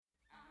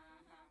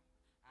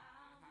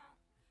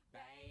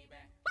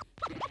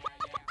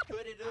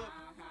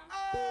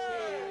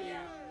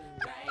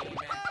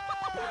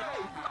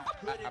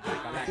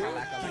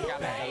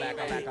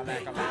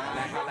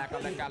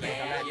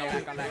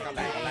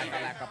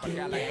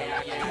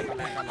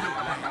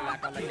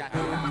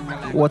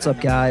What's up,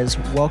 guys?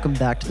 Welcome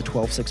back to the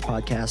 12-6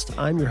 podcast.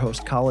 I'm your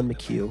host, Colin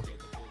McHugh.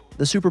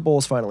 The Super Bowl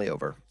is finally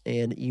over,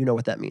 and you know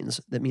what that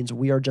means. That means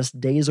we are just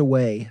days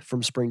away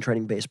from spring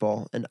training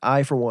baseball, and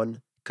I, for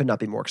one, could not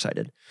be more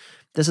excited.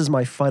 This is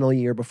my final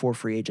year before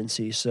free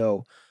agency,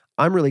 so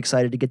I'm really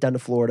excited to get down to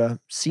Florida,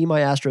 see my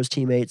Astros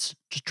teammates,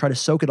 just try to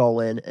soak it all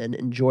in, and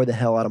enjoy the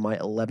hell out of my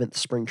 11th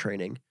spring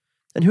training.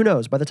 And who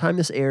knows, by the time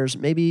this airs,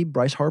 maybe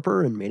Bryce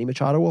Harper and Manny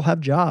Machado will have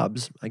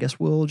jobs. I guess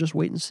we'll just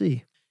wait and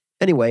see.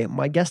 Anyway,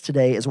 my guest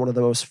today is one of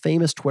the most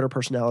famous Twitter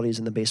personalities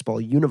in the baseball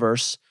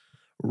universe,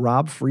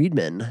 Rob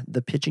Friedman,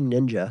 the pitching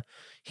ninja.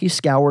 He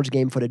scours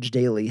game footage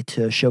daily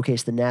to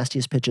showcase the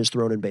nastiest pitches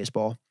thrown in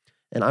baseball.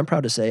 And I'm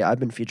proud to say I've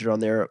been featured on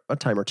there a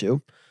time or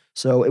two.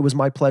 So it was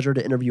my pleasure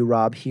to interview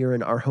Rob here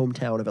in our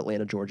hometown of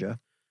Atlanta, Georgia.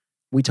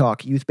 We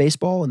talk youth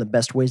baseball and the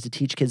best ways to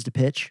teach kids to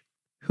pitch,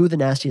 who the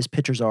nastiest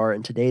pitchers are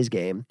in today's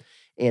game,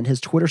 and his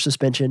Twitter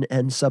suspension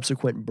and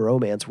subsequent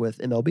bromance with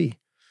MLB.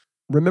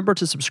 Remember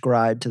to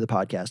subscribe to the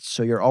podcast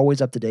so you're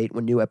always up to date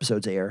when new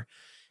episodes air,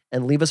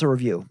 and leave us a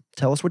review.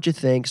 Tell us what you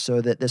think so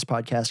that this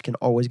podcast can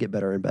always get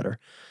better and better.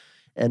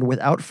 And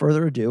without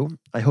further ado,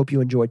 I hope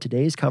you enjoyed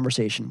today's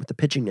conversation with the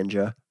pitching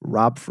ninja,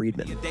 Rob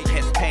Friedman. The day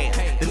has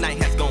passed, the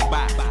night has gone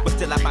by, but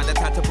still I find the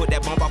time to put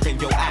that bomb off in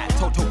your eye.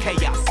 Total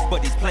chaos,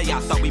 but these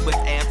playoffs thought we was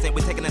absent.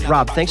 We're taking another.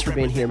 Rob, thanks for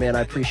being here, man.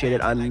 I appreciate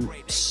it. I'm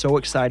so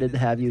excited to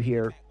have you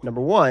here.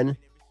 Number one,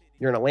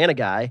 you're an Atlanta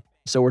guy,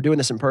 so we're doing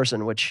this in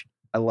person, which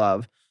I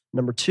love.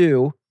 Number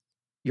two,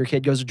 your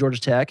kid goes to Georgia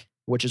Tech,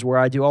 which is where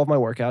I do all of my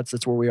workouts.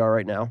 That's where we are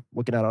right now,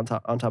 looking out on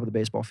top of the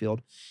baseball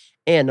field.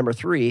 And number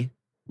three,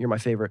 you're my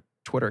favorite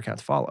Twitter account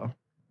to follow.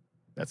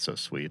 That's so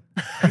sweet.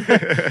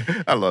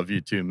 I love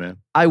you too, man.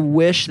 I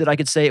wish that I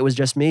could say it was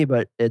just me,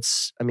 but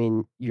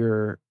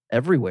you're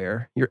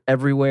everywhere. You're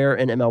everywhere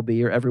in MLB.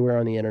 You're everywhere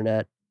on the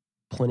internet.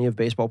 Plenty of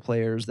baseball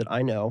players that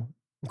I know,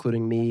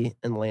 including me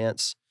and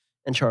Lance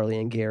and Charlie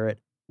and Garrett.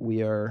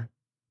 We are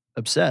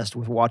obsessed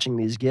with watching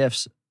these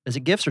GIFs. Is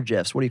it GIFs or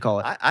GIFs? What do you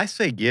call it? I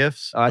say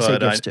GIFs. I say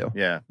GIFs too.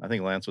 Yeah, I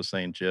think Lance was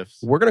saying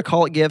GIFs. We're going to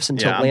call it GIFs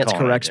until Lance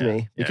corrects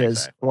me because,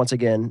 exactly. Once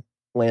again,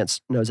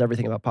 Lance knows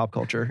everything about pop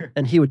culture,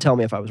 and he would tell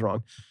me if I was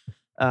wrong.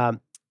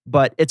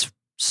 But it's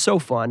so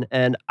fun,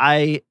 and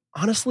I'm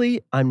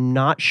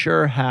not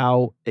sure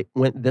how it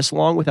went this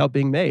long without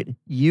being made.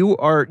 You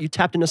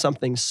tapped into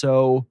something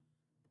so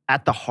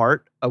at the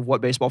heart of what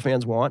baseball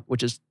fans want,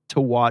 which is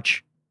to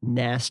watch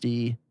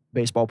nasty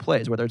baseball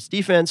plays, whether it's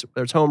defense,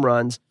 whether it's home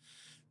runs.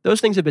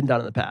 Those things have been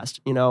done in the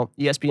past. You know,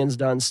 ESPN's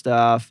done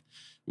stuff.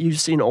 You've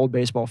seen old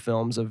baseball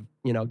films of,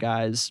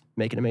 guys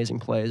making amazing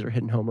plays or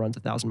hitting home runs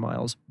 1,000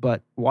 miles.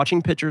 But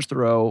watching pitchers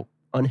throw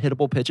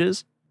unhittable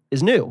pitches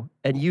is new,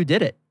 and you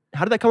did it.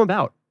 How did that come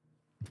about?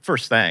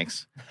 First,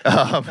 thanks.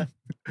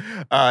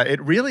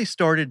 It really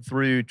started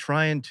through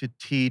trying to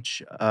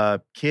teach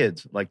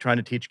kids,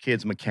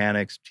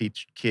 mechanics,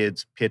 teach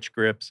kids pitch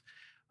grips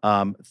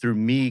through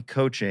me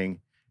coaching.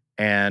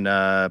 And,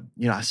 I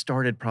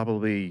started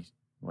probably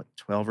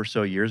 12 or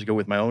so years ago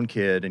with my own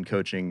kid and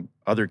coaching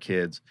other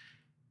kids.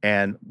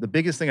 And the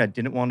biggest thing I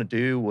didn't want to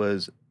do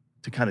was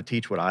to kind of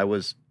teach what I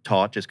was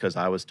taught just because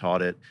I was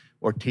taught it,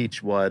 or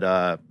teach what,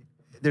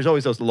 there's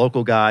always those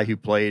local guy who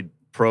played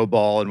pro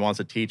ball and wants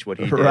to teach what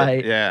he did.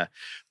 Right. Yeah.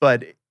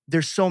 But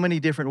there's so many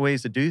different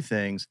ways to do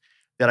things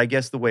that I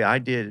guess the way I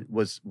did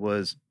was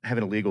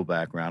having a legal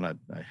background.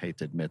 I hate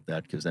to admit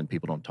that because then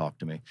people don't talk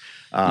to me.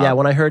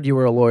 When I heard you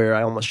were a lawyer,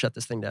 I almost shut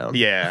this thing down.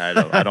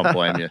 Yeah, I don't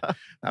blame you.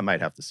 I might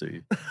have to sue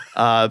you.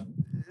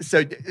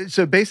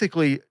 So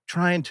basically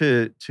trying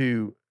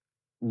to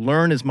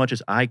learn as much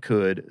as I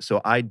could so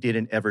I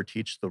didn't ever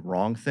teach the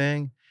wrong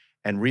thing,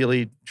 and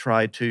really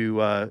try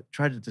to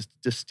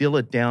distill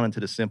it down into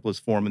the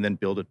simplest form and then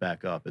build it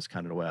back up is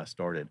kind of the way I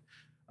started.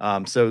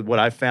 So what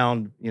I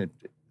found,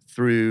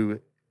 through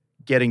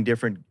getting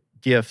different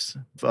gifts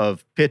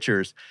of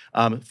pitchers,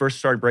 first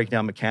started breaking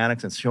down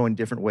mechanics and showing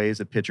different ways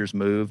that pitchers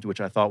moved,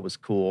 which I thought was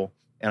cool.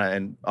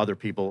 And other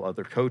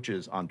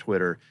coaches on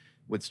Twitter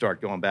would start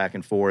going back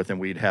and forth, and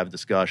we'd have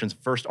discussions,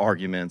 first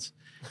arguments.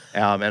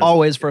 And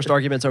always first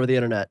arguments over the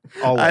internet.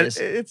 Always.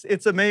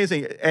 It's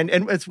amazing, and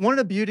it's one of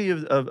the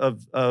beauties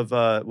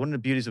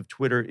of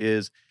Twitter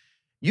is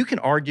you can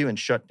argue and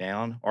shut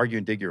down, argue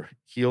and dig your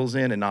heels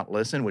in and not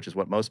listen, which is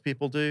what most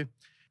people do.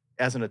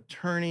 As an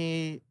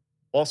attorney,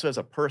 also as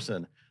a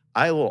person,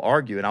 I will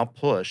argue and I'll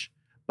push,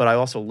 but I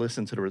also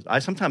listen to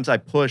sometimes I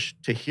push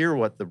to hear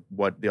what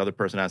the other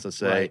person has to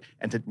say, right,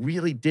 and to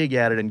really dig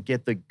at it and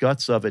get the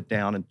guts of it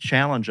down and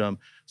challenge them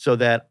so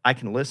that I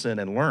can listen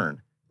and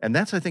learn. And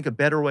that's, I think, a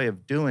better way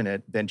of doing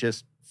it than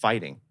just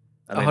fighting.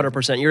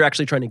 100%. You're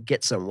actually trying to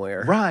get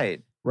somewhere.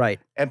 Right. Right.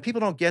 And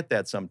people don't get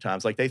that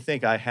sometimes. Like, they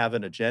think I have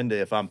an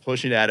agenda if I'm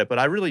pushing at it, but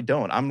I really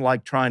don't. I'm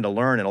like trying to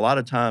learn. And a lot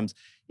of times,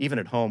 even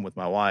at home with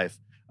my wife,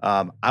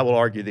 I will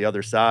argue the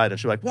other side, and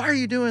she's like, "Why are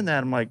you doing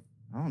that?" I'm like,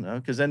 I don't know,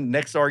 because then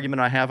next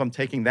argument I have, I'm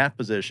taking that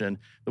position,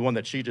 the one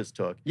that she just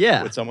took,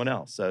 Yeah. with someone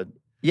else. So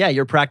Yeah,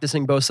 you're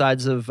practicing both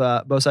sides of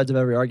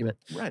every argument.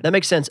 right. That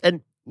makes sense.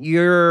 And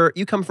you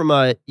come from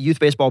a youth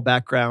baseball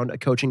background, a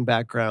coaching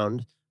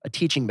background, a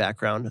teaching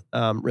background.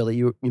 Really,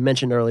 you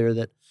mentioned earlier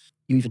that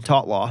you even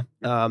taught law,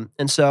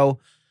 and so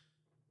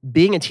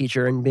being a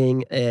teacher and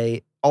being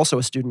also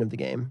a student of the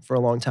game for a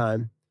long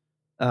time,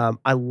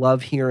 I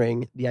love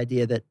hearing the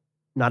idea that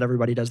not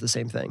everybody does the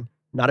same thing.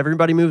 Not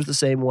everybody moves the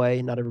same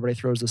way. Not everybody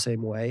throws the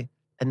same way,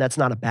 and that's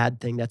not a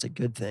bad thing. That's a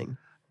good thing.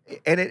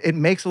 And it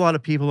makes a lot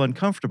of people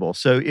uncomfortable.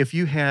 So if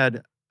you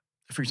had,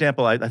 for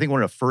example, I think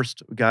one of the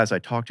first guys I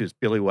talked to is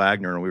Billy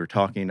Wagner, and we were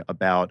talking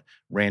about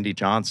Randy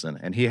Johnson,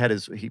 and he had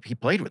he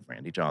played with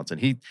Randy Johnson.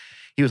 He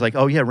was like,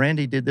 oh yeah,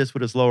 Randy did this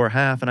with his lower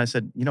half, and I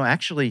said,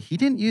 actually, he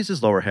didn't use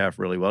his lower half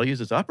really well. He used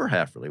his upper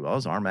half really well.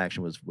 His arm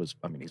action was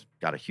I mean, he's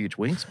got a huge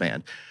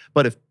wingspan,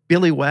 but if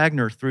Billy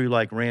Wagner threw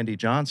like Randy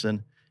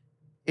Johnson,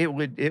 it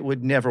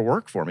would never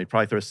work for him. He'd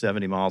probably throw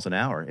 70 miles an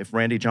hour. If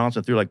Randy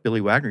Johnson threw like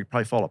Billy Wagner, he'd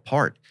probably fall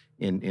apart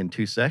in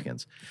 2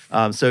 seconds.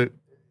 So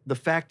the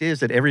fact is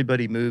that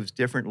everybody moves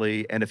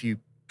differently, and if you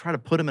try to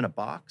put them in a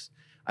box,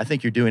 I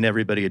think you're doing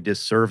everybody a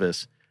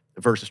disservice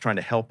versus trying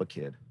to help a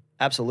kid.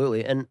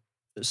 Absolutely. And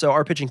so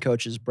our pitching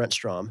coach is Brent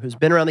Strom, who's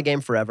been around the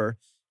game forever.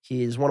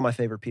 He's one of my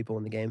favorite people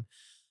in the game.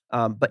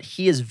 But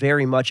he is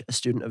very much a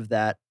student of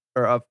that,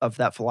 or of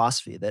that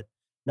philosophy that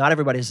not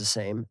everybody is the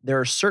same. There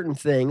are certain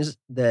things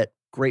that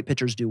great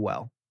pitchers do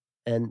well.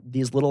 And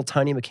these little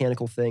tiny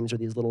mechanical things, or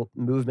these little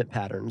movement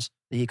patterns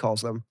that he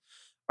calls them,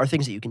 are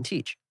things that you can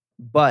teach.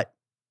 But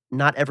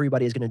not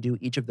everybody is going to do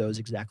each of those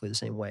exactly the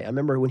same way. I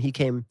remember when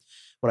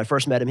I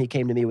first met him, he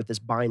came to me with this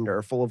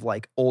binder full of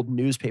like old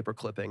newspaper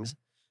clippings.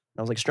 And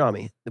I was like,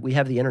 Strami, we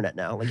have the internet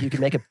now. Like, you can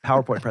make a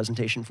PowerPoint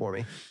presentation for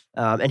me.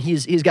 And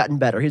he's gotten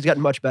better. He's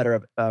gotten much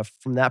better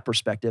from that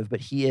perspective.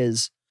 But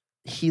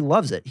he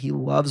loves it. He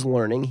loves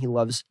learning. He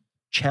loves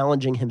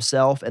challenging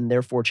himself, and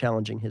therefore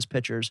challenging his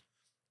pitchers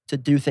to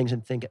do things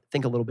and think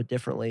a little bit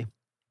differently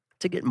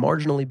to get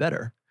marginally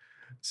better.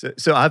 So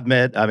I've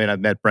met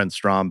Brent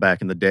Strom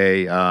back in the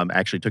day.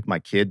 Actually took my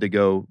kid to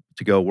go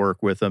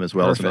work with him, as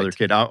well as another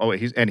kid.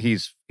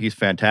 He's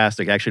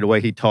fantastic. Actually, the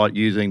way he taught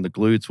using the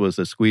glutes was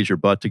to squeeze your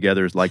butt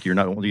together, like you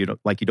don't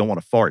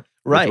want to fart,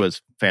 right? Which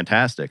was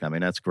fantastic. I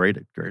mean, that's great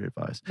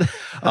advice.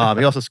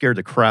 He also scared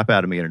the crap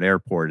out of me in an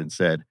airport and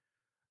said,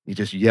 he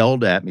just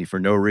yelled at me for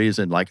no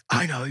reason, like,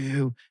 I know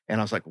you.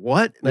 And I was like,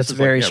 what? That's this is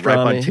very like, right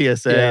up on Strami.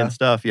 TSA and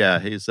stuff. Yeah,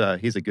 he's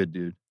a good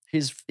dude.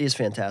 He's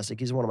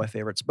fantastic. He's one of my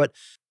favorites. But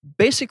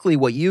basically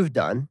what you've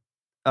done,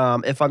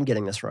 if I'm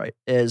getting this right,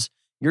 is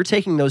you're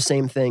taking those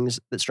same things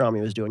that Strami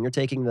was doing. You're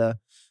taking the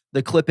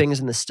clippings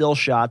and the still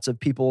shots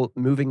of people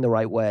moving the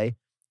right way,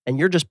 and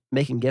you're just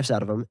making GIFs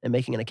out of them and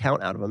making an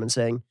account out of them and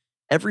saying,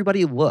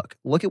 everybody look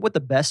at what the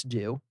best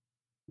do.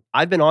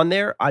 I've been on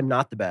there. I'm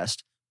not the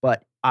best,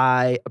 but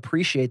I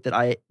appreciate that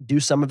I do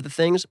some of the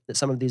things that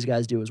some of these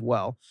guys do as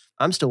well.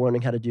 I'm still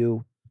learning how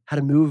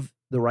to move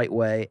the right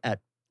way at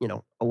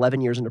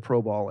 11 years into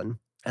pro ball, and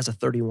as a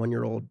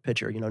 31-year-old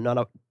pitcher, none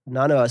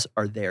of us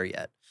are there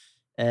yet.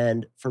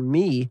 And for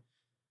me,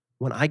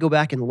 when I go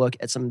back and look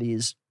at some of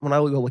these, when I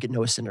go look at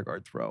Noah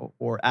Syndergaard throw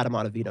or Adam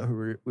Ottavino,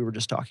 who we were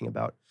just talking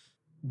about,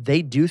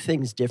 they do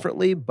things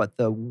differently, but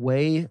the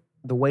way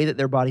that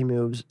their body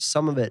moves,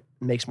 some of it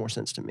makes more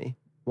sense to me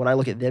when I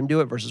look at them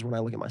do it versus when I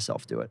look at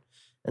myself do it.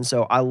 And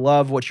so I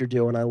love what you're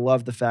doing. I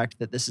love the fact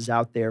that this is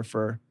out there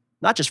for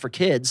not just for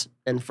kids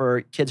and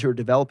for kids who are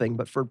developing,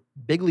 but for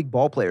big league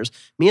ball players.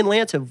 Me and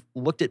Lance have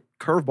looked at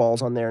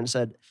curveballs on there and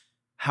said,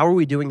 how are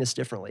we doing this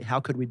differently?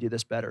 How could we do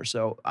this better?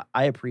 So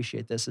I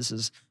appreciate this. This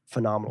is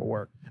phenomenal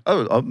work.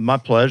 Oh, my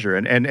pleasure.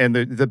 And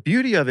the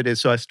beauty of it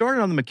is, so I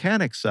started on the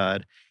mechanics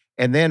side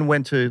and then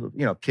went to,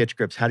 pitch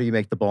grips. How do you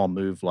make the ball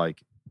move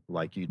like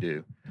you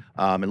do?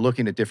 And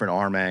looking at different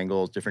arm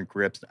angles, different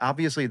grips.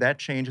 Obviously, that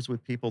changes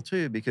with people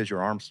too, because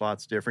your arm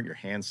slot's different, your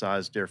hand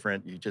size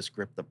different. You just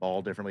grip the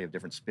ball differently, have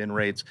different spin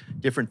rates.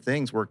 Different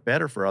things work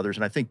better for others.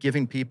 And I think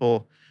giving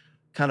people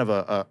kind of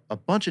a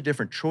bunch of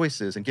different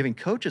choices, and giving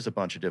coaches a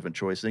bunch of different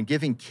choices, and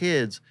giving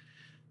kids,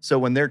 so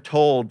when they're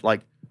told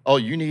like, oh,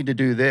 you need to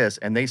do this,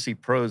 and they see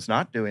pros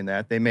not doing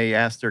that, they may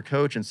ask their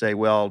coach and say,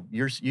 well,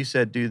 you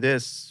said do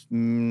this,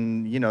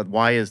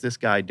 why is this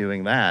guy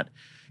doing that?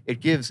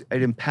 It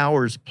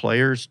empowers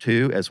players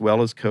too, as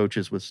well as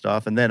coaches with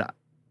stuff. And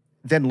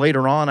then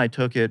later on, I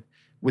took it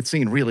with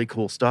seeing really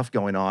cool stuff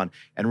going on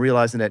and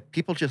realizing that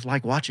people just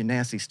like watching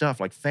nasty stuff.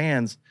 Like,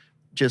 fans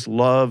just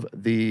love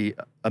the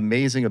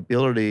amazing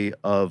ability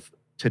of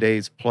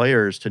today's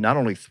players to not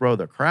only throw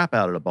the crap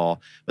out of the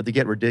ball, but to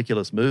get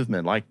ridiculous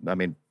movement. Like,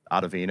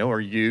 Ottavino,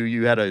 or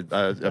you had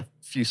a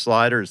few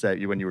sliders that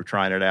when you were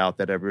trying it out,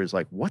 that everybody's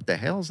like, what the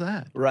hell is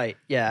that? Right.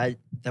 Yeah,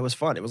 that was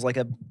fun. It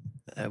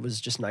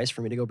was just nice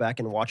for me to go back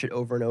and watch it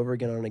over and over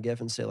again on a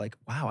GIF and say like,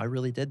 wow, I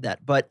really did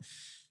that. But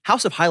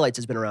House of Highlights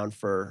has been around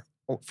for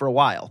a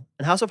while.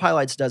 And House of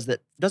Highlights does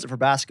it for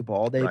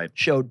basketball. They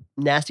showed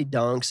nasty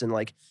dunks and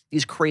like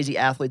these crazy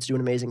athletes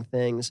doing amazing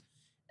things.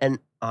 And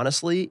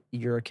honestly,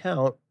 your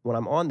account, when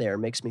I'm on there,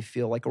 makes me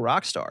feel like a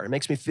rock star. It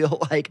makes me feel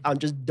like I'm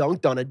just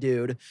dunked on a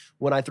dude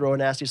when I throw a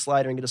nasty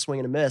slider and get a swing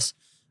and a miss.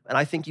 And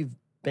I think you've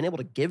been able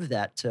to give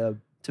that to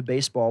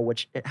baseball,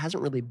 which it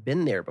hasn't really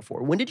been there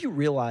before. When did you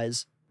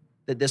realize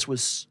that this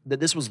was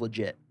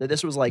legit? That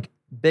this was like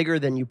bigger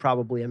than you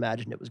probably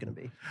imagined it was going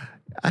to be?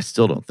 I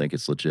still don't think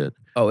it's legit.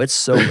 Oh, it's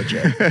so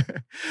legit.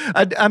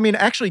 I mean,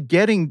 actually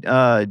getting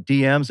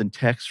DMs and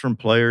texts from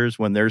players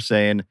when they're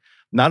saying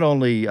not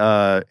only,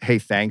 hey,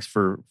 thanks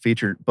for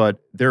featured, but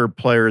there are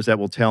players that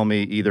will tell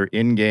me either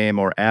in game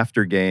or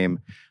after game,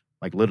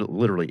 like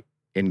literally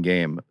in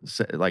game,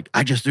 like,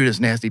 I just threw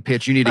this nasty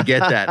pitch. You need to get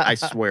that. I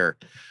swear.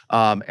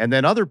 And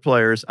then other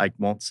players, I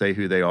won't say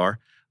who they are,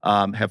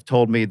 have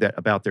told me that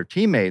about their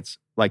teammates,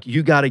 like,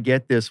 you got to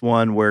get this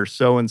one where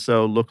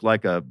so-and-so looked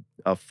like a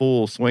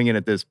fool swinging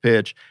at this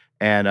pitch,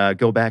 and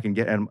go back and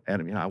get, and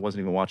I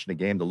wasn't even watching the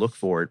game to look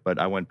for it, but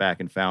I went back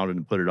and found it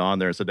and put it on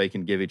there so they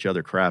can give each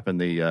other crap in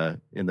the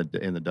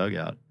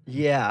dugout.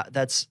 Yeah,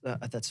 that's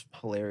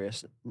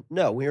hilarious.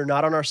 No, we were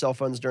not on our cell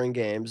phones during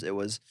games. It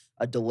was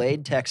a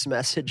delayed text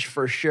message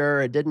for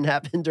sure. It didn't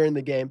happen during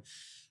the game.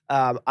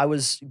 I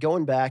was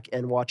going back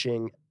and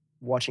watching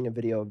a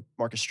video of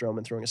Marcus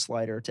Stroman throwing a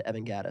slider to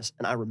Evan Gattis,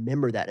 and I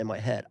remember that in my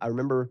head. I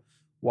remember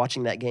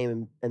watching that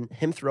game and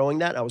him throwing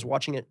that. I was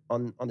watching it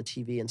on the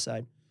TV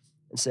inside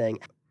and saying,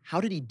 how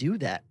did he do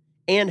that?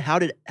 And how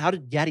did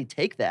Gaddy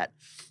take that?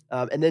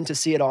 And then to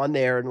see it on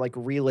there and like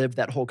relive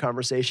that whole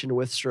conversation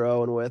with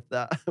Stro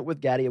and with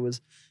Gaddy, it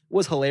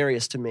was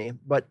hilarious to me.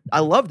 But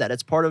I love that.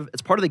 It's part of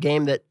the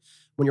game that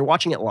when you're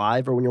watching it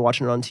live or when you're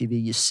watching it on TV,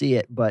 you see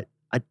it, but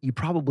you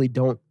probably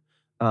don't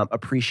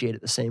appreciate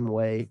it the same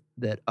way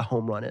that a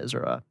home run is,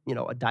 or a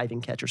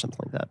diving catch or something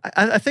like that.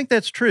 I think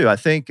that's true. I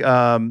think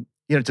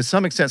to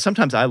some extent,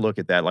 sometimes I look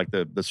at that, like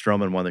the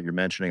Stroman one that you're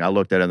mentioning. I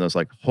looked at it and I was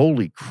like,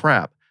 holy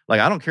crap. Like,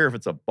 I don't care if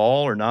it's a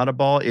ball or not a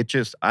ball.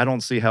 I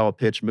don't see how a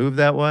pitch moved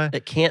that way.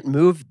 It can't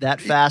move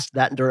that fast,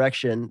 that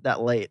direction,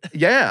 that late.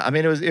 Yeah. I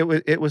mean,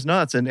 it was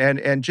nuts.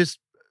 And just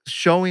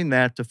showing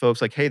that to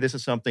folks like, hey, this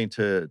is something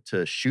to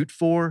shoot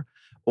for,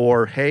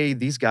 or, hey,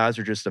 these guys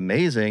are just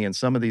amazing. And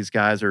some of these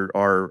guys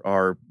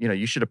are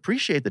you should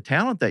appreciate the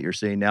talent that you're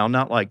seeing now,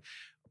 not like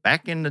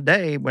back in the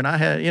day when I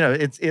had,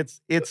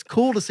 it's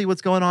cool to see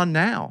what's going on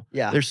now.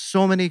 Yeah. There's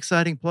so many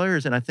exciting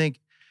players. And I think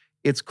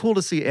it's cool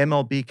to see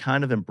MLB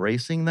kind of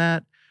embracing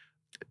that,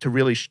 to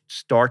really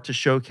start to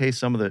showcase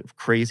some of the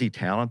crazy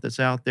talent that's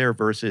out there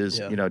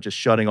versus, just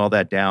shutting all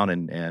that down.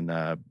 And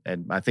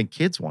I think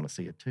kids want to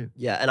see it too.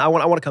 Yeah. And I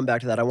want to come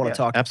back to that. I want to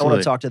talk, absolutely.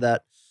 I want to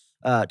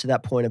talk to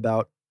that point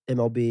about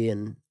MLB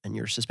and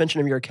your suspension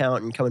of your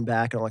account and coming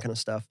back and all that kind of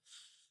stuff.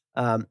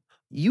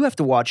 You have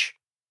to watch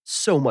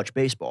so much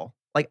baseball.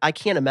 Like, I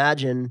can't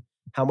imagine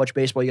how much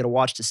baseball you got to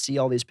watch to see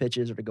all these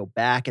pitches or to go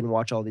back and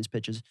watch all these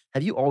pitches.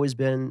 Have you always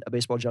been a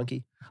baseball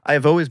junkie? I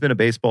have always been a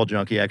baseball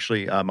junkie.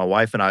 Actually, my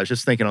wife and I was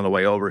just thinking on the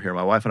way over here,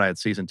 my wife and I had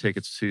season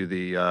tickets to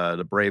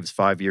the Braves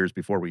 5 years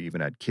before we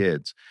even had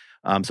kids.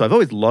 So I've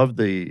always loved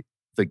the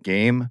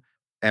game.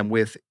 And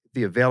with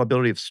the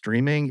availability of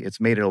streaming, it's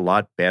made it a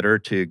lot better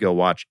to go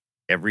watch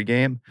every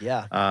game.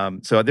 Yeah.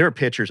 So there are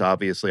pitchers,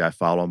 obviously, I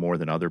follow more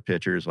than other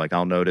pitchers. Like,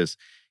 I'll notice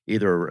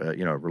either,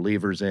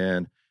 relievers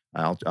in,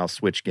 I'll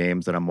switch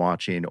games that I'm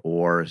watching,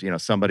 or,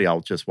 somebody,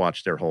 I'll just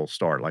watch their whole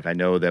start. Like, I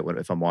know that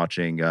if I'm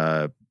watching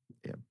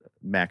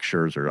Max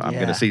Scherzer, I'm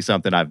going to see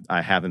something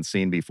I haven't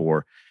seen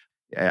before.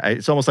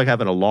 It's almost like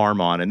having an alarm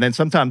on. And then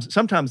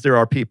sometimes there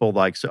are people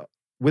like, so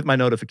with my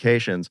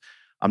notifications,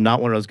 I'm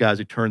not one of those guys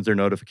who turns their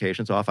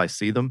notifications off. I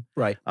see them.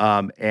 Right.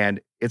 And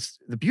it's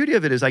the beauty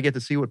of it is I get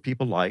to see what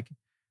people like.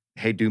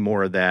 Hey, do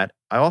more of that.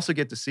 I also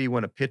get to see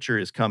when a pitcher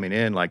is coming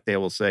in, like they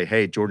will say,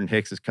 hey, Jordan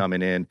Hicks is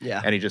coming in,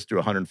 and he just threw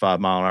 105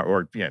 mile an hour,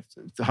 or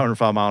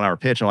 105 mile an hour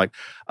pitch. And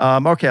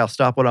I'm like, okay, I'll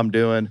stop what I'm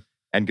doing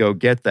and go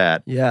get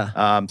that.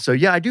 Yeah. So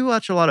I do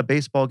watch a lot of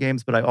baseball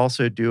games, but I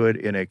also do it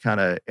in a kind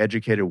of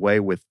educated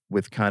way with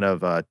kind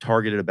of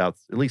targeted about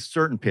at least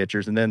certain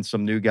pitchers, and then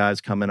some new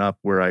guys coming up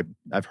where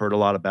I've heard a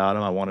lot about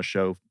them. I want to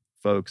show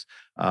folks.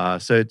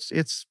 So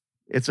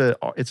it's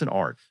an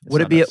art.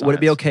 Would it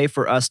be okay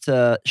for us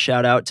to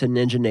shout out to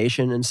Ninja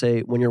Nation and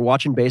say, when you're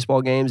watching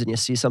baseball games and you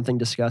see something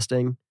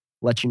disgusting,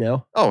 let you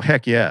know? Oh,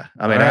 heck yeah.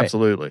 I mean,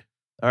 absolutely.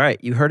 All right.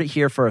 You heard it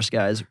here first,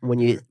 guys. When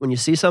you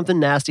see something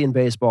nasty in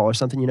baseball or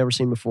something you've never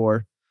seen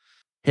before,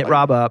 hit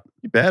Rob up.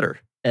 You better.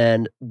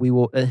 And we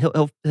will. And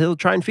he'll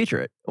try and feature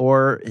it,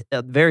 or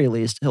at the very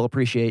least, he'll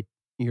appreciate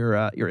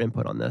your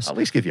input on this. At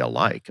least give you a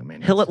like. I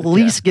mean, he'll at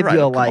least give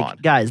you a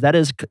like, guys. That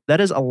is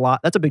a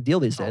lot. That's a big deal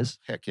these days.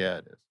 Heck yeah,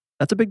 it is.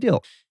 That's a big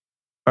deal.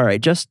 All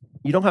right, just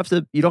you don't have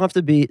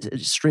to be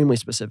extremely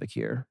specific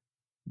here,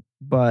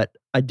 but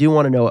I do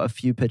want to know a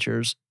few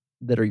pitchers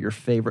that are your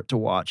favorite to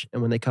watch,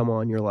 and when they come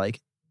on, you're like,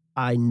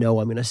 I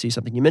know I'm going to see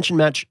something. You mentioned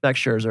Max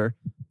Scherzer,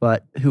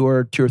 but who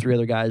are two or three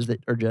other guys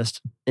that are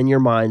just in your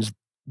minds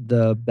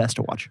the best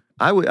to watch?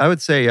 I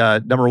would say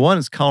number one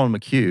is Colin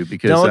McHugh,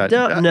 because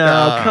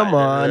come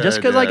on, just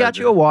because I got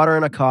you a water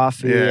and a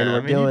coffee and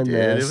we're doing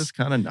this. It was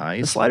kind of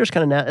nice. The slider's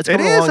kind of it's it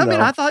coming is. along, I mean,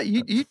 though. I thought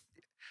you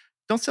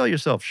don't sell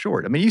yourself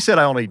short. I mean, you said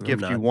I only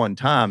gifted you one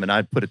time, and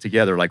I put it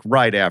together like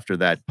right after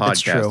that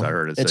podcast I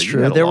heard it. It's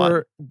so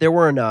true. There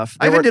were enough.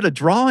 I even did a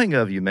drawing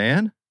of you,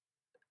 man.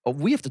 Oh,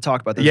 we have to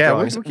talk about those Yeah,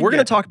 drawings. we can We're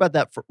going to talk about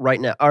that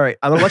right now. All right,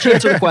 I'm going to let you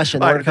answer the question.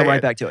 Then we're going to come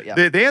right back to it.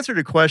 Yeah. The answer to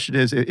the question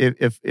is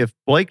if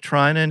Blake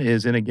Trinan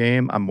is in a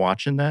game, I'm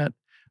watching that.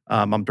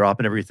 I'm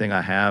dropping everything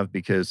I have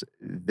because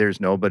there's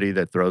nobody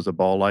that throws a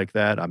ball like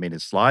that. I mean,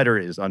 his slider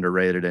is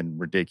underrated and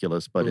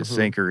ridiculous, but his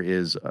sinker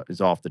is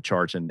off the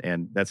charts,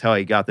 and that's how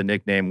he got the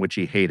nickname, which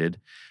he hated.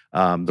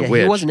 The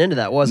Witch. He wasn't into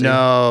that, was he?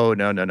 No.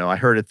 I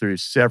heard it through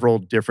several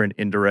different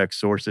indirect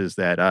sources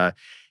that,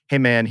 hey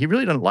man, he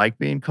really doesn't like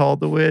being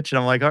called the Witch, and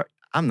I'm like,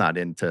 I'm not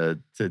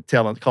into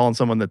calling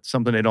someone that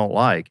something they don't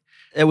like.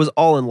 It was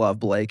all in love,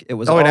 Blake. It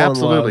was. Oh, all it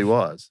absolutely in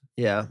love. was.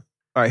 Yeah.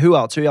 All right, who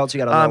else? Who else you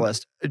got on that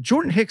list?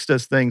 Jordan Hicks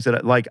does things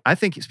that, like, I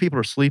think people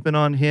are sleeping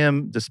on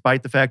him,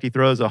 despite the fact he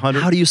throws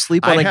 100. How do you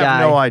sleep on a guy? I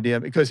have no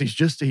idea because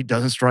he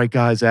doesn't strike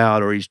guys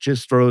out or he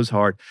just throws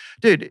hard.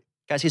 Dude.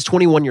 Guys, he's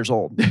 21 years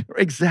old.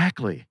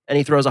 Exactly. And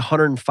he throws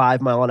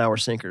 105-mile-an-hour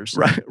sinkers.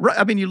 Right.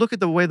 I mean, you look at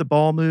the way the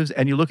ball moves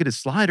and you look at his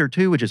slider,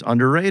 too, which is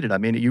underrated. I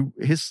mean,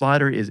 his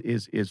slider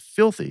is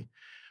filthy.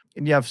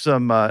 And you have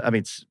some,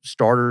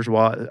 starters.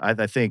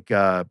 I think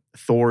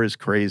Thor is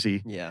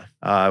crazy. Yeah.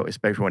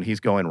 Especially when he's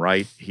going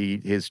right.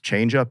 His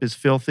changeup is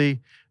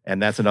filthy,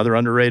 and that's another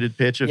underrated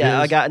pitch of his.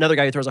 I got another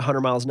guy who throws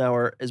 100 miles an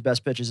hour. His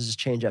best pitch is his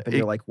changeup, and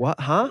you're like, what?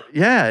 Huh?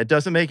 Yeah, it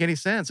doesn't make any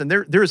sense. And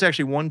there was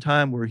actually one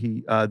time where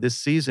he this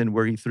season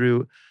where he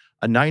threw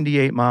a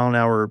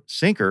 98-mile-an-hour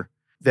sinker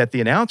that the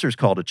announcers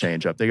called a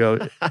changeup. They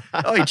go,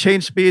 oh, he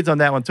changed speeds on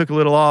that one, took a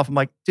little off. I'm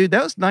like, dude,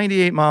 that was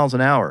 98 miles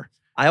an hour.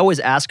 I always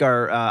ask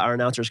our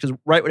announcers, because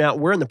right now,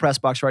 we're in the press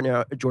box right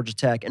now at Georgia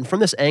Tech, and from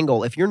this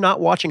angle, if you're not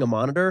watching a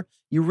monitor,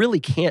 you really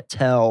can't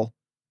tell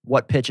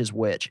what pitch is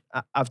which.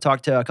 I've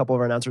talked to a couple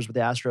of our announcers with the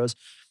Astros,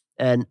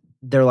 and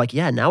they're like,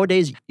 yeah,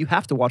 nowadays, you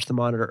have to watch the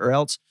monitor, or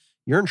else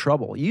you're in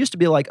trouble. You used to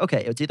be like,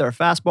 okay, it's either a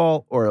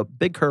fastball or a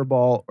big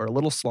curveball or a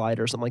little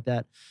slider or something like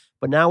that.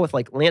 But now with,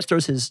 like, Lance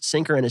throws his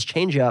sinker and his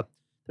changeup,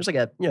 there's like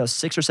a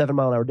 6 or 7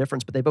 mile an hour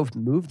difference, but they both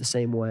move the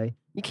same way.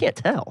 You can't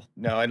tell.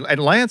 No, and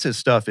Lance's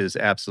stuff is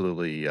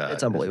absolutely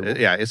it's unbelievable.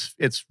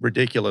 It's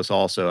ridiculous.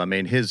 Also, I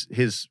mean, his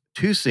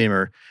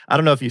two-seamer. I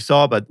don't know if you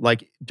saw, but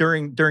like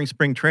during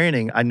spring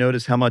training, I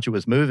noticed how much it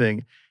was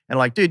moving. And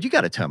like, dude, you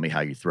got to tell me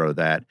how you throw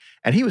that.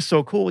 And he was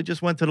so cool. He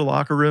just went to the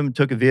locker room,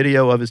 took a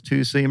video of his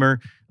two-seamer,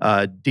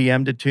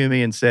 DM'd it to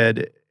me, and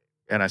said.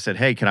 And I said,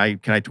 hey, can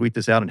I tweet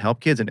this out and help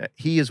kids? And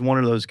he is one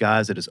of those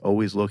guys that is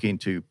always looking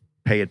to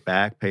pay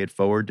it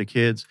forward to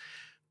kids.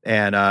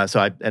 And so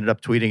I ended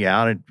up tweeting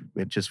out, and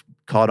it just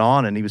caught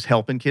on, and he was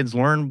helping kids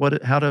learn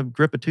how to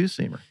grip a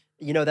two-seamer.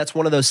 You know, that's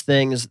one of those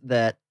things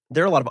that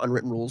there are a lot of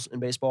unwritten rules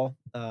in baseball,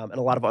 and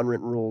a lot of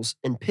unwritten rules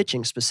in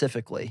pitching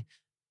specifically.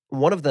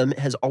 One of them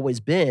has always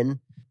been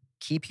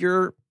keep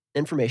your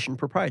information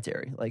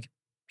proprietary. Like,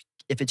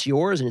 if it's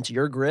yours and it's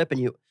your grip,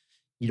 and you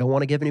don't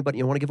want to give anybody,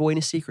 you don't want to give away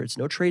any secrets,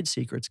 no trade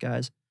secrets,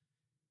 guys.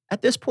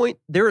 At this point,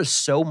 there is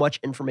so much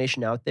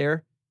information out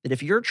there that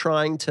if you're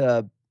trying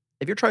to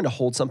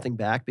hold something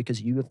back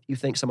because you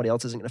think somebody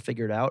else isn't going to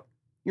figure it out,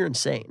 you're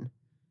insane.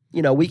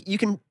 You know, you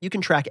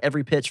can track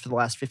every pitch for the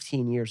last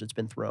 15 years it's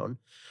been thrown,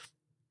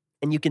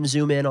 and you can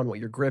zoom in on what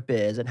your grip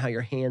is and how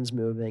your hand's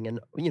moving, and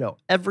you know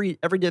every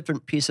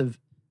different piece of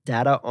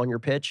data on your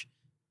pitch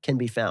can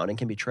be found and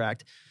can be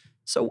tracked.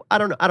 So I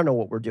don't know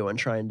what we're doing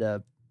trying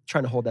to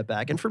hold that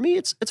back. And for me,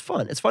 it's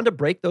fun. It's fun to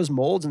break those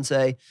molds and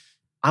say,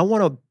 I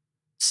want to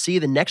see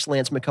the next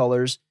Lance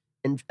McCullers.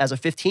 And as a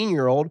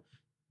 15-year-old,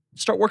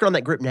 start working on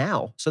that grip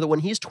now so that when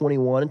he's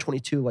 21 and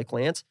 22 like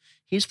Lance,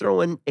 he's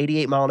throwing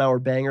 88-mile-an-hour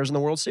bangers in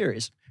the World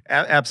Series.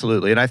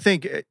 Absolutely. And I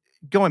think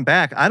going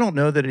back, I don't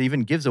know that it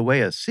even gives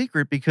away a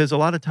secret because a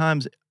lot of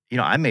times, you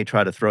know, I may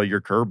try to throw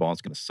your curveball.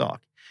 It's going to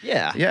suck.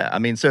 Yeah. Yeah. I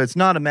mean, so it's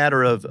not a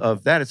matter of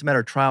that. It's a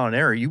matter of trial and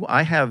error.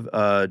 I have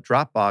a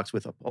Dropbox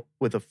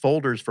with a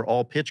folders for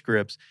all pitch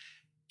grips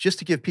just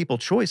to give people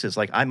choices.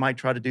 Like I might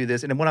try to do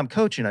this. And then when I'm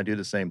coaching, I do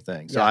the same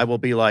thing. So I will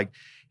be like,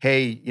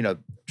 hey, you know,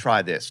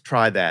 try this,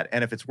 try that.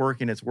 And if it's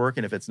working, it's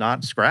working. If it's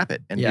not, scrap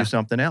it and do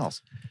something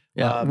else.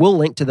 Yeah. We'll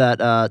link to that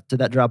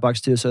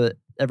Dropbox too, so that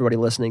everybody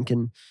listening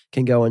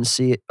can go and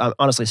see,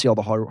 honestly, see all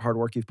the hard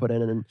work you've put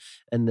in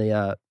and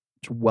the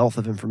wealth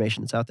of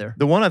information that's out there.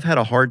 The one I've had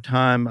a hard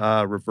time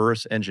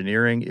reverse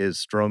engineering is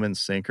Stroman's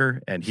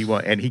sinker, and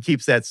he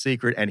keeps that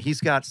secret, and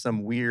he's got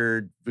some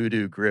weird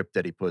voodoo grip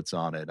that he puts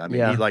on it. I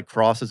mean, he like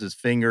crosses his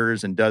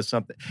fingers and does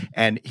something,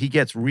 and he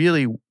gets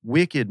really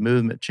wicked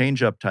movement,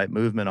 change-up type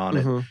movement on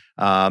it.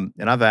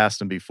 And I've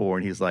asked him before,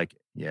 and he's like,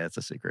 yeah, it's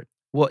a secret.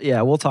 Well,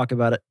 yeah, we'll talk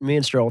about it. Me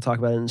and Stroh will talk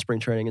about it in spring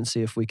training and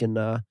see if we can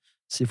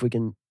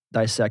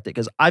dissect it,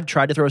 because I've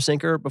tried to throw a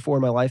sinker before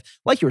in my life.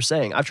 Like you were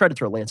saying, I've tried to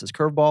throw Lance's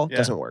curveball,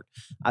 doesn't work.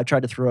 I've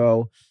tried to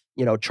throw,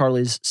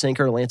 Charlie's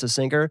sinker, Lance's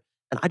sinker,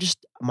 and I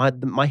just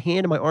my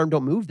hand and my arm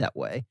don't move that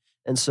way.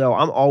 And so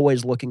I'm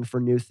always looking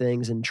for new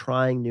things and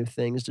trying new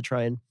things to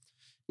try and,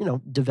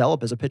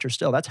 develop as a pitcher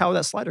still. That's how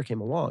that slider came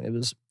along. It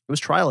was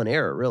trial and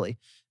error, really.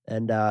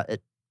 And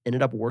it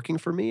ended up working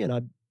for me,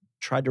 and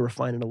tried to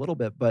refine it a little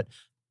bit, but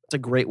it's a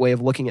great way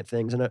of looking at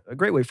things and a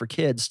great way for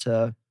kids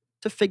to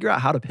figure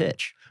out how to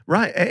pitch.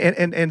 Right.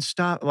 And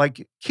stop.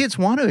 Like, kids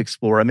want to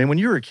explore. I mean, when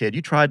you were a kid,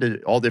 you tried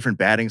to all different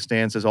batting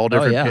stances, all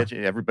different pitch.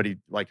 Everybody,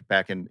 like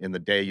back in the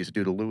day, used to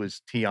do the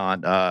Louis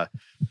Tion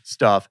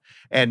stuff.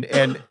 And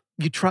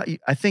you try.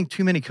 I think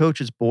too many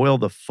coaches boil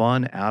the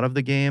fun out of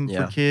the game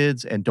for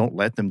kids and don't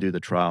let them do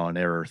the trial and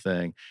error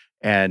thing.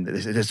 And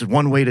this is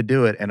one way to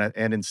do it.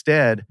 And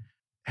instead,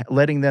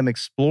 letting them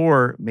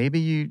explore,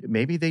 maybe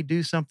they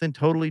do something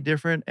totally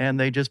different and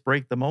they just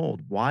break the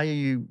mold. Why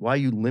are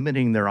you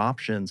limiting their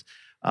options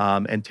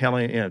and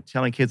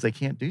telling kids they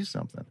can't do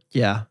something?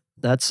 Yeah,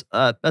 that's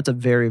a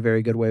very,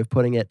 very good way of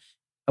putting it.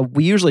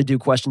 We usually do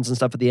questions and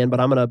stuff at the end, but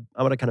I'm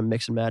gonna kind of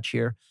mix and match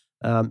here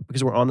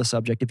because we're on the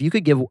subject. If you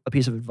could give a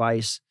piece of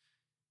advice,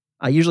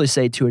 I usually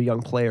say to a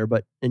young player,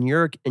 but in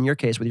your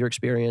case, with your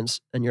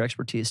experience and your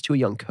expertise, to a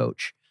young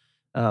coach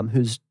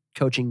who's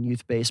coaching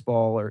youth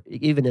baseball or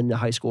even into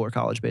high school or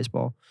college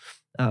baseball,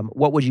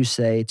 what would you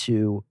say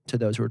to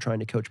those who are trying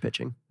to coach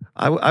pitching?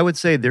 I would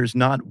say there's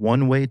not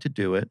one way to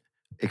do it.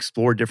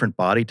 Explore different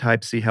body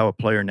types, see how a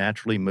player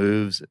naturally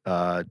moves.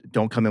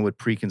 Don't come in with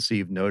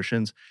preconceived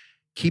notions.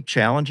 Keep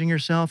challenging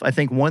yourself. I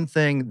think one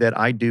thing that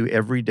I do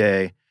every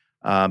day,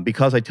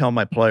 because I tell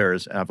my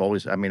players, I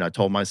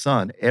told my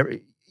son,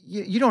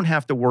 you don't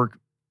have to work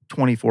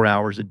 24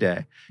 hours a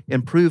day.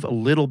 Improve a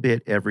little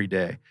bit every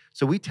day.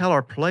 So we tell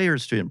our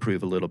players to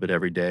improve a little bit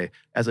every day.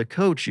 As a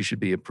coach, you should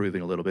be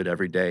improving a little bit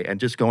every day and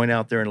just going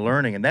out there and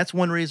learning. And that's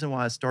one reason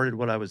why I started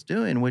what I was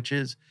doing, which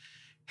is,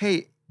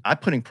 hey, I'm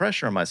putting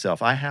pressure on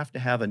myself. I have to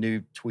have a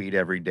new tweet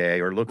every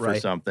day or look for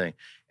something.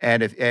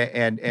 And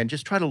and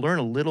just try to learn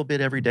a little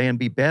bit every day and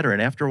be better.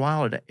 And after a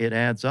while, it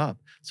adds up.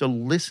 So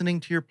listening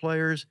to your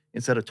players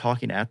instead of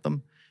talking at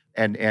them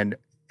and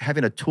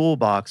having a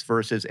toolbox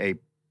versus a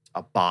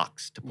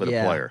box to put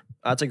a player.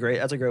 That's a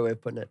great way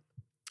of putting it.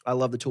 I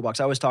love the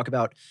toolbox. I always talk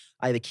about,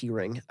 I have a key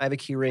ring. I have a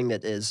key ring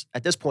that is,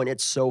 at this point,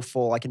 it's so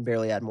full, I can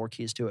barely add more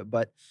keys to it.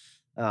 But,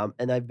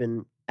 and I've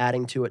been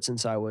adding to it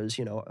since I was,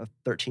 a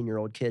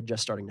 13-year-old kid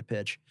just starting to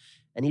pitch.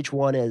 And each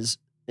one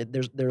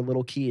they're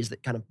little keys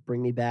that kind of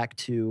bring me back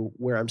to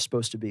where I'm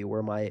supposed to be,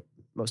 where my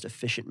most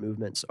efficient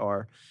movements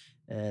are.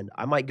 And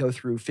I might go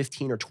through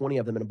 15 or 20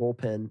 of them in a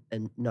bullpen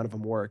and none of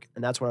them work.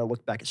 And that's when I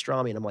look back at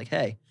Strami and I'm like,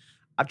 hey,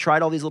 I've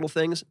tried all these little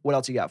things. What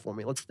else you got for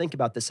me? Let's think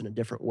about this in a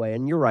different way.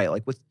 And you're right.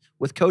 Like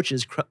with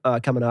coaches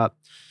coming up,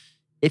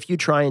 if you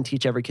try and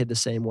teach every kid the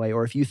same way,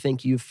 or if you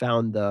think you've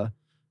found the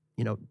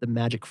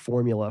magic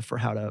formula for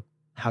how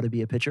to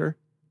be a pitcher,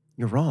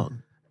 you're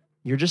wrong.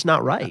 You're just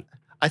not right.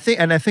 I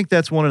think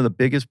that's one of the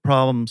biggest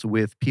problems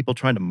with people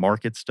trying to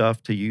market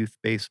stuff to youth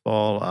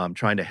baseball,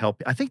 trying to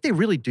help. I think they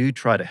really do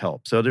try to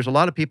help. So there's a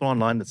lot of people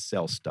online that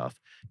sell stuff,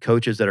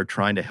 coaches that are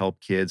trying to help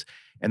kids.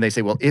 And they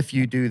say, well, if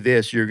you do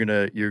this, you're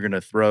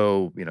gonna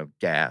throw,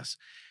 gas.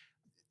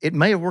 It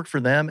may have worked for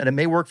them, and it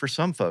may work for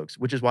some folks,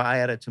 which is why I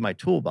add it to my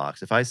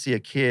toolbox. If I see a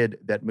kid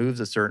that moves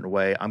a certain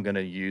way, I'm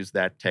gonna use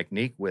that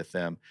technique with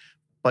them.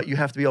 But you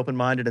have to be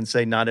open-minded and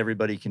say not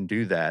everybody can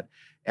do that.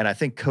 And I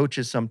think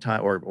coaches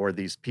sometimes, or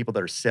these people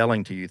that are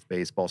selling to youth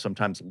baseball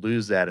sometimes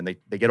lose that, and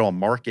they get all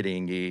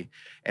marketing-y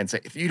and say,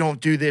 if you don't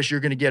do this, you're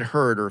gonna get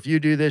hurt, or if you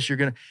do this,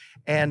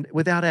 and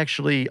without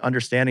actually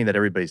understanding that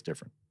everybody's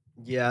different.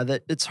 Yeah,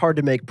 that it's hard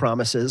to make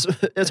promises.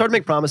 It's hard to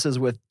make promises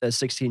with a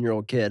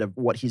 16-year-old kid of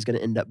what he's going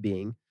to end up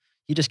being.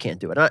 You just can't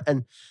do it.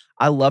 And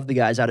I love the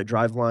guys out at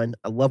Driveline.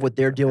 I love what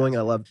they're doing.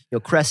 I love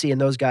Cressy and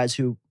those guys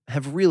who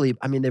have really,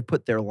 they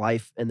put their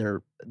life and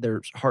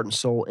their heart and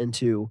soul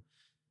into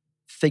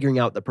figuring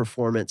out the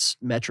performance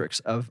metrics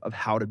of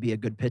how to be a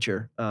good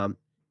pitcher.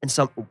 And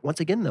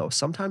once again, though,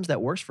 sometimes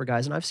that works for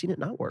guys, and I've seen it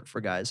not work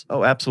for guys.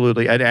 Oh,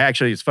 absolutely. And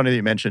actually, it's funny that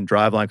you mentioned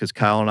Driveline, because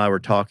Kyle and I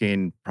were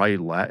talking probably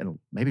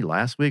maybe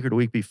last week or the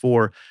week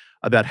before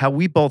about how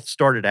we both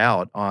started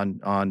out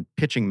on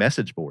pitching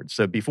message boards.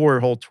 So before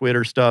whole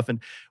Twitter stuff,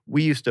 and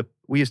we used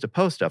to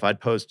post stuff. I'd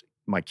post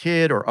my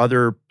kid or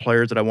other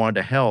players that I wanted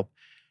to help,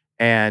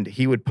 and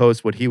he would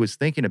post what he was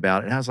thinking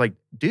about. And I was like,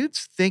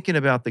 dude's thinking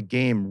about the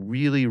game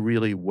really,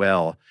 really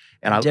well.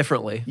 And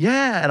differently.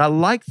 Yeah, and I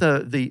like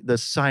the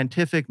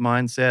scientific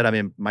mindset. I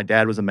mean, my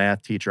dad was a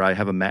math teacher. I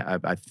have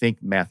I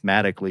think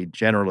mathematically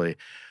generally,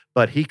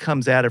 but he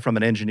comes at it from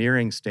an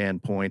engineering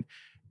standpoint.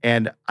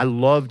 And I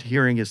loved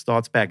hearing his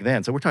thoughts back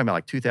then. So we're talking about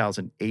like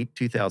 2008,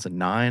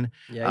 2009.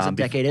 Yeah, he's a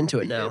decade into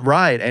it now.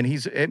 Right. And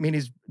he's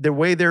the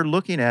way they're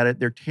looking at it,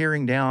 they're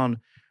tearing down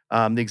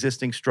the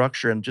existing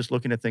structure and just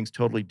looking at things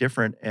totally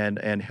different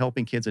and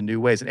helping kids in new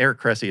ways. And Eric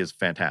Cressy is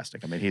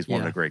fantastic. I mean, he's one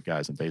of the great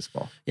guys in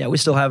baseball. Yeah, we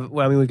still have,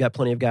 we've got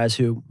plenty of guys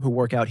who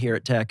work out here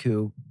at Tech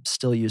who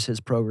still use his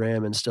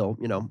program and still,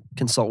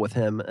 consult with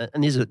him.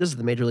 And this is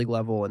the major league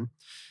level. And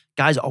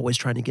guys always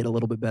trying to get a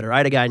little bit better. I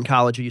had a guy in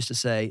college who used to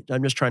say,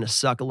 I'm just trying to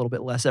suck a little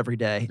bit less every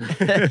day.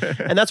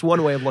 And that's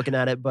one way of looking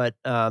at it. But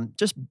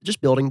just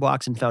building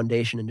blocks and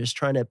foundation and just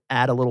trying to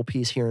add a little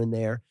piece here and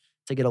there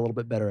to get a little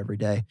bit better every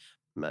day.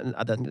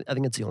 I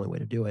think it's the only way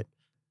to do it.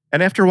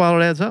 And after a while,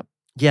 it adds up.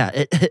 Yeah,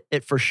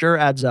 it for sure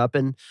adds up,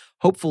 and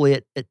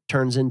hopefully it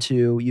turns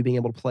into you being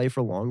able to play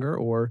for longer,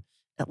 or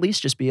at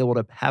least just be able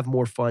to have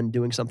more fun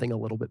doing something a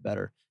little bit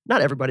better.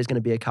 Not everybody's going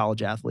to be a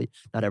college athlete.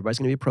 Not everybody's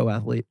going to be a pro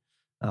athlete.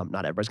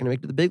 Not everybody's going to make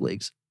it to the big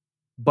leagues,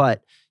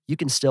 but you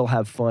can still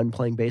have fun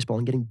playing baseball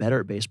and getting better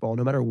at baseball,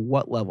 no matter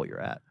what level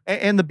you're at.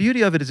 And the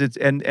beauty of it is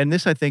and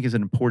this I think is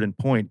an important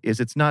point,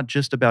 is it's not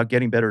just about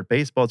getting better at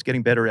baseball, it's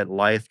getting better at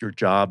life, your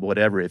job,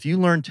 whatever. If you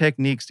learn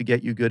techniques to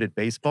get you good at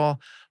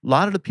baseball, a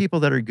lot of the people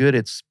that are good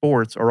at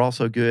sports are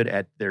also good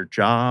at their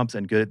jobs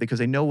and good because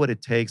they know what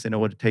it takes. They know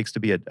what it takes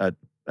to be a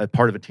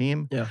part of a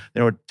team. Yeah. They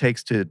know what it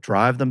takes to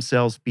drive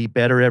themselves, be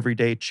better every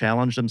day,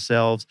 challenge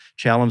themselves,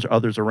 challenge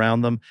others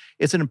around them.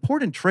 It's an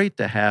important trait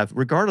to have,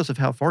 regardless of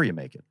how far you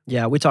make it.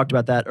 Yeah, we talked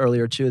about that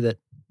earlier too. That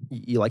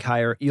you like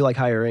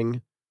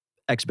hiring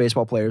ex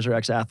baseball players or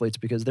ex athletes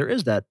because there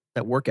is that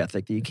work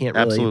ethic that you can't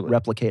really Absolutely.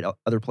 replicate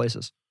other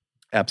places.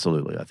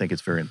 Absolutely. I think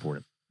it's very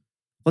important.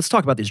 Let's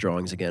talk about these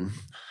drawings again.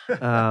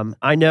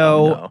 I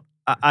know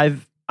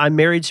I'm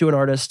married to an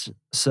artist,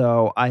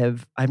 so I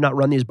have not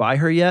run these by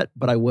her yet,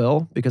 but I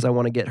will because I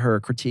want to get her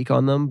critique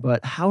on them.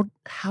 But how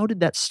did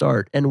that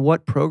start, and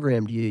what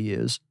program do you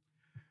use?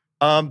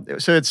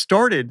 So it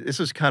started, this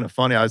was kind of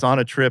funny. I was on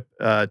a trip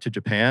to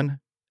Japan,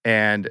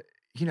 and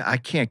I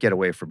can't get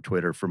away from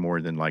Twitter for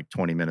more than like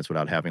 20 minutes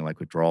without having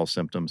like withdrawal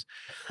symptoms.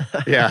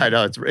 Yeah, I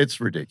know,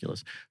 it's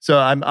ridiculous. So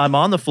I'm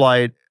on the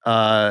flight,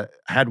 had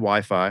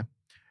Wi-Fi.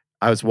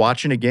 I was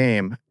watching a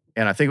game,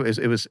 and I think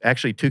it was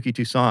actually Tukey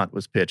Toussaint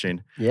was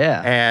pitching.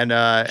 Yeah. And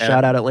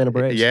shout out Atlanta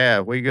Braves. Yeah,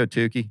 way to go,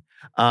 Tukey.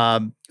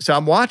 So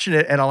I'm watching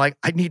it, and I'm like,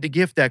 I need to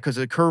gift that because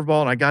it's a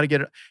curveball, and I got to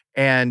get it.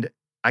 And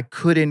I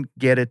couldn't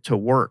get it to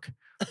work.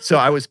 So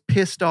I was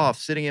pissed off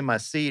sitting in my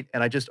seat,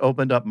 and I just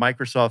opened up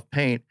Microsoft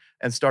Paint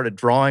and started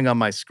drawing on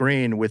my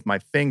screen with my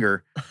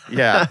finger.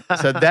 Yeah.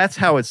 So that's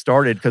how it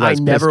started because I was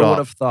never pissed would off.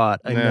 have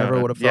thought. I never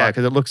would have thought. Yeah,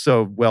 because it looks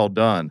so well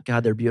done.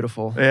 God, they're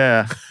beautiful.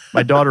 Yeah.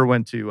 My daughter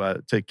went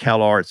to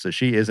Cal Arts, so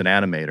she is an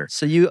animator.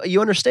 So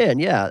you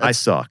understand, yeah. I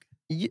suck.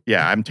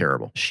 Yeah, I'm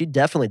terrible. She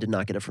definitely did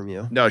not get it from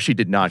you. No, she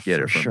did not get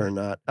it from sure me.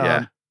 not.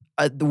 Yeah.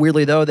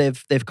 Weirdly though,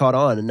 they've caught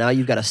on, and now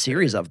you've got a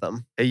series of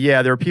them.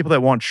 Yeah, there are people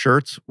that want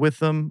shirts with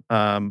them. We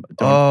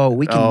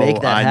can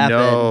make that happen. I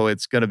know,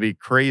 it's going to be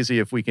crazy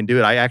if we can do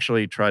it. I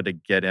actually tried to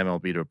get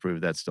MLB to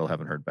approve that. Still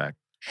haven't heard back.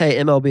 Hey,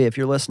 MLB, if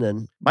you're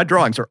listening. My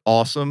drawings are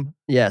awesome.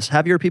 Yes,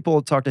 have your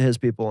people talk to his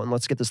people, and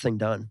let's get this thing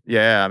done.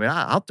 Yeah, I mean,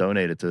 I'll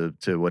donate it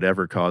to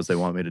whatever cause they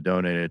want me to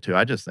donate it to.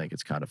 I just think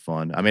it's kind of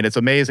fun. I mean, it's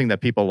amazing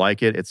that people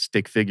like it. It's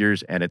stick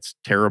figures, and it's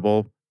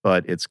terrible,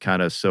 but it's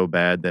kind of so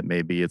bad that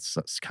maybe it's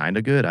kind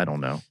of good. I don't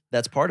know.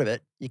 That's part of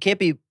it. You can't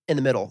be in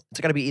the middle. It's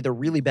got to be either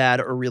really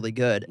bad or really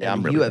good. Yeah,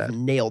 and you have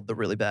nailed the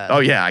really bad. Oh,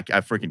 yeah. I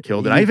freaking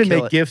killed it. I even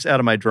made gifts out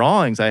of my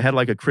drawings. I had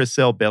like a Chris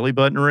Sale belly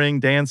button ring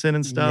dancing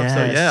and stuff. Yes.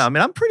 So, yeah, I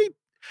mean,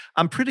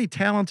 I'm pretty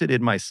talented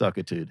in my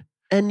suckitude.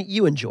 And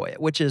you enjoy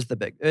it, which is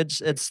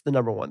it's the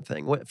number one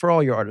thing. For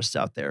all your artists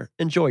out there,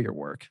 enjoy your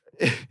work.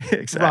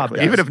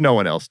 Exactly. Even if no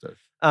one else does.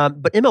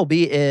 But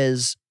MLB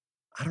is,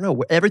 I don't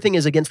know, everything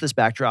is against this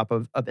backdrop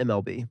of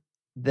MLB.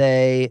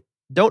 They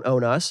don't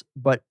own us,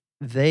 but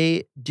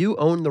they do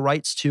own the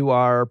rights to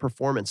our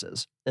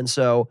performances. And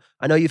so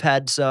I know you've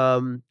had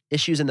some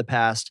issues in the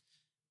past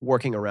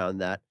working around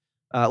that.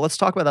 Let's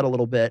talk about that a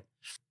little bit.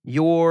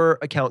 Your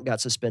account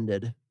got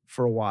suspended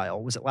for a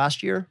while. Was it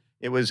last year?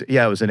 It was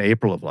in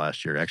April of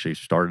last year. Actually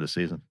started the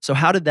season. So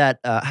how did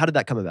that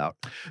come about?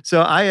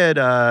 So I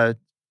had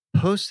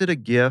posted a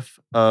GIF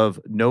of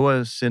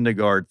Noah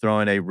Syndergaard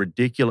throwing a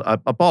ridiculous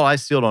a ball. I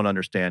still don't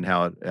understand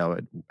how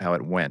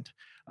it went.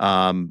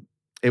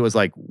 It was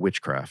like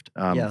witchcraft,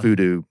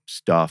 voodoo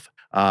stuff.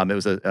 It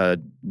was a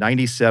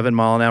 97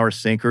 mile an hour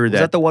sinker. Was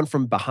that the one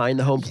from behind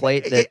the home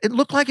plate? It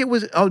looked like it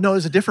was. Oh no, it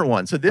was a different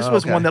one. So this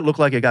was one that looked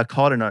like it got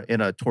caught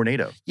in a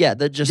tornado. Yeah,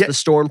 the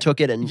storm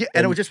took it and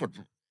it was just.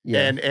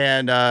 Yeah.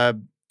 And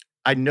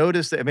I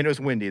noticed that, I mean, it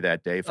was windy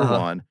that day for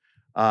one.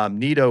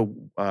 Nito,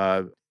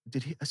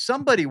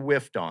 somebody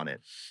whiffed on it.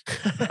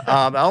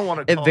 I don't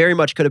want to. It very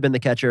much could have been the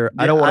catcher.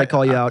 I don't want to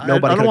call you out.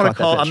 Nobody. I don't want to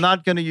call. I'm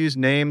not going to use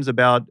names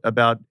about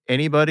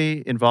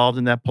anybody involved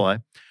in that play,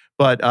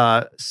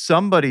 but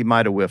somebody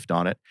might have whiffed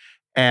on it,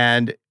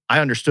 and I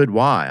understood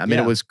why. I mean,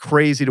 it was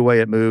crazy the way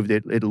it moved.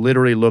 It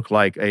literally looked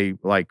like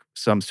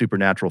some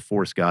supernatural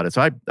force got it.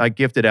 So I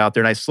gifted out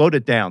there and I slowed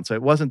it down. So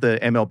it wasn't the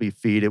MLB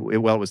feed. It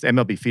was the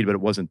MLB feed, but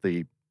it wasn't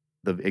the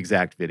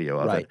exact video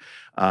of it.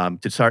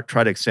 To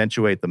try to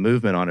accentuate the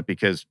movement on it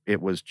because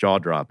it was jaw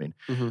dropping.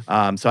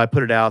 Mm-hmm. So I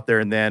put it out there,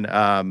 and then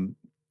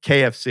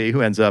KFC,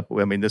 who ends up,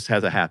 I mean, this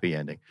has a happy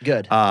ending.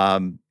 Good.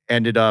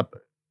 Ended up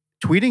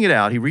tweeting it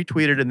out. He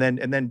retweeted and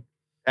then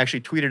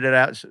actually tweeted it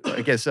out,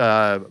 I guess,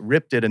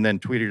 ripped it and then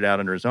tweeted it out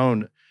under his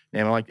own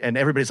name. And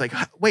everybody's like,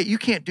 wait, you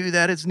can't do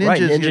that. It's Ninjas.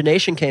 Right, Ninja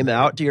Nation came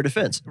out to your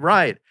defense.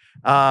 Right.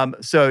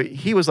 So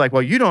he was like,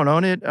 well, you don't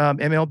own it.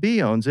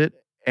 MLB owns it.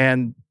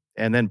 And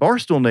then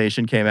Barstool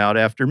Nation came out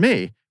after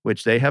me,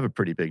 which they have a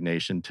pretty big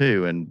nation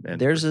too. And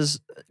theirs is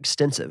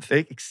extensive.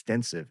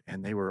 Extensive.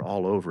 And they were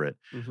all over it.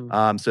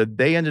 Mm-hmm. So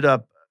they ended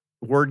up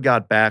word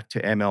got back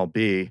to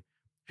MLB,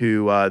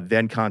 who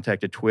then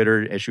contacted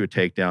Twitter, issued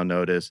a takedown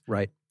notice.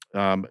 Right.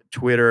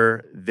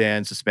 Twitter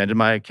then suspended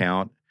my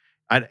account.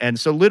 And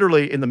so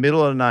literally in the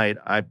middle of the night,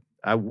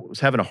 I was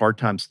having a hard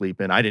time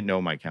sleeping. I didn't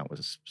know my account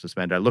was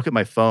suspended. I look at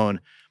my phone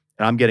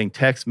and I'm getting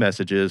text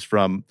messages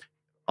from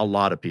a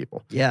lot of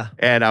people. Yeah.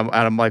 And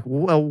I'm like,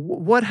 well,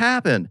 what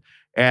happened?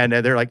 And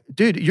they're like,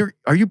 dude,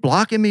 are you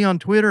blocking me on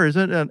Twitter? Is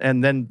it?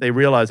 And then they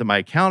realized that my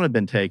account had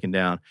been taken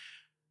down.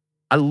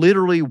 I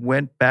literally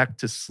went back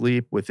to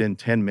sleep within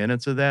 10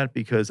 minutes of that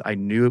because I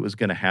knew it was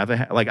going to have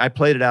I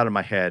played it out in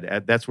my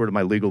head. That's where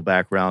my legal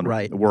background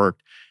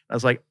worked. I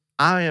was like,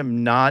 I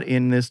am not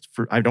in this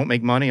I don't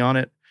make money on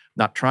it.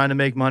 Not trying to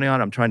make money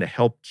on it. I'm trying to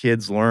help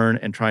kids learn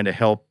and trying to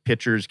help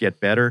pitchers get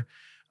better.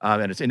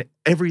 And it's in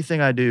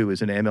everything I do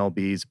is in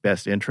MLB's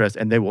best interest,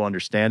 and they will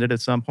understand it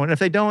at some point. And if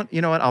they don't,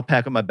 you know what? I'll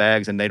pack up my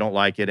bags, and they don't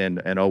like it,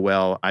 and oh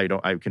well, I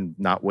can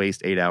not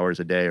waste 8 hours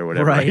a day or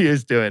whatever he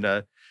is doing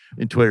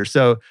in Twitter.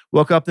 So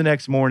woke up the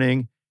next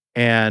morning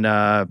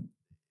and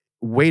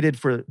waited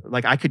for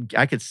I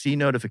could see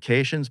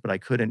notifications, but I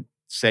couldn't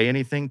say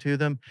anything to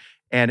them.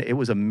 And it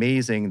was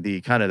amazing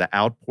the kind of the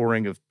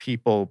outpouring of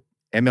people.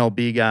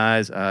 MLB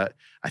guys. I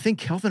think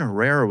Kelvin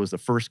Herrera was the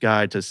first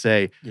guy to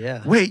say,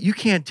 wait, you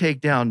can't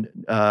take down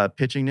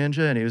Pitching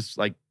Ninja. And he was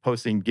like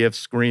posting GIFs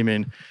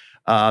screaming.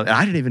 And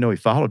I didn't even know he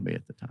followed me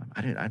at the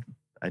time.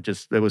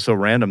 It was so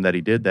random that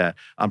he did that.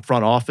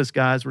 Front office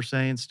guys were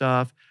saying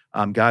stuff.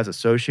 Guys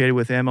associated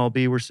with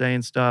MLB were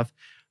saying stuff.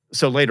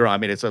 So later on, I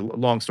mean, it's a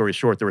long story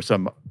short. There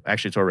were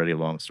actually it's already a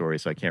long story,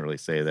 so I can't really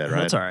say that,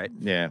 right? That's all right.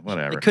 Yeah,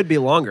 whatever. It could be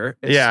longer.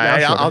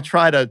 I'll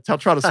try to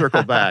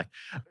circle back.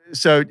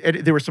 So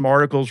there were some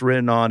articles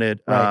written on it.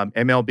 Right.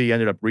 MLB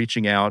ended up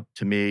reaching out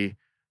to me,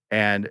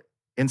 and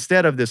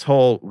instead of this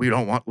whole,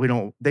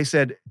 they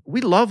said, we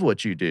love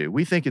what you do.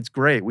 We think it's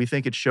great. We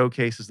think it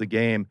showcases the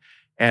game,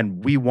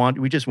 and we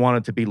just want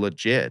it to be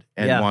legit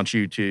and want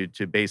you to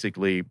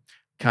basically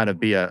kind of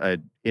be a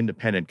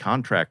independent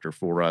contractor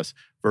for us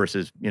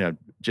versus,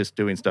 just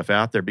doing stuff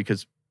out there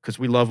because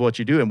we love what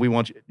you do and we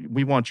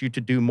want you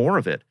to do more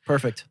of it.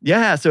 Perfect.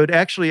 Yeah. So it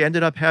actually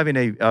ended up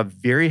having a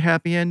very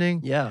happy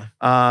ending. Yeah.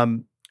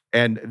 And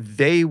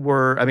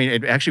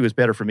it actually was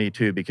better for me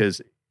too,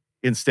 because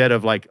instead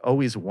of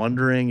always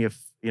wondering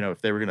if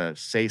they were going to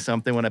say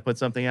something when I put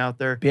something out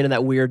there. Being in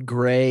that weird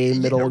gray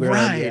middle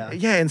ground. Right.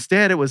 Yeah.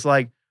 Instead it was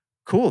like,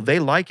 cool, they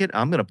like it.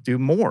 I'm going to do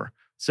more.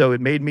 So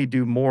it made me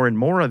do more and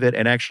more of it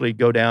and actually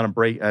go down and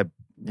break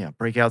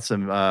out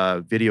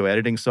some video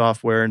editing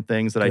software and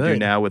things that I do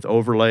now with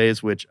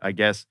overlays, which I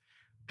guess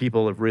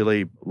people have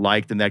really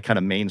liked, and that kind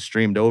of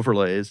mainstreamed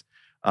overlays.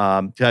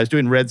 I was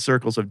doing Red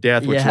Circles of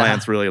Death, which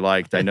Lance really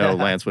liked. I know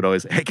Lance would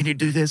always, hey, can you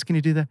do this? Can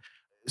you do that?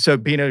 So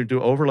being able to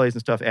do overlays and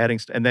stuff, adding,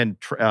 and then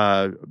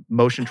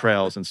motion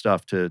trails and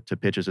stuff to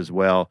pitches as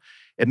well.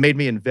 It made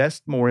me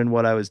invest more in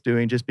what I was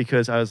doing just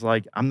because I was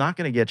like, I'm not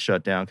going to get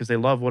shut down because they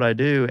love what I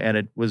do. And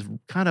it was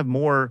kind of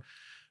more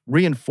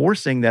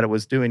reinforcing that it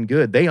was doing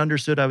good. They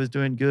understood I was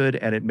doing good,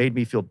 and it made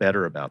me feel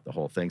better about the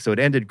whole thing. So it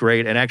ended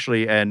great. And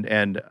actually,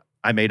 and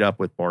I made up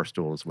with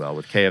Barstool as well,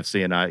 with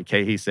KFC and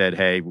he said,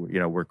 hey,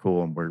 we're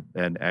cool.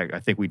 And I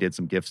think we did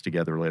some gifts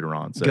together later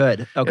on. So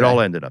good. Okay. It all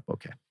ended up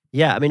okay.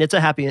 Yeah. I mean, it's a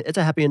happy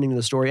ending to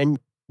the story. And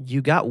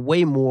you got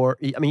way more,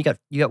 you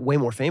got way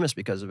more famous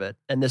because of it.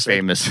 And this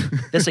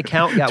this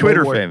account got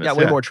Twitter way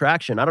more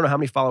traction. I don't know how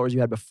many followers you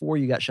had before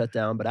you got shut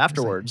down, but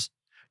afterwards.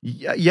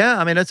 Yeah.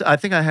 I mean, I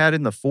think I had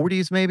in the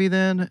 40s maybe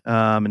then.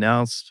 And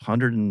now it's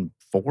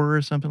 104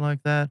 or something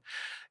like that.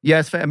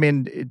 Yeah,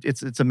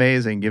 it's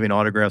amazing giving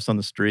autographs on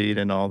the street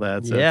and all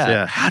that.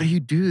 So how do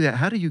you do that?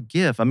 How do you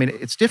give? I mean,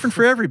 it's different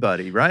for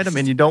everybody, right? I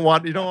mean, you don't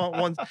want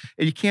one.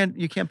 You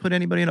can't put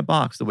anybody in a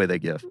box the way they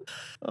give.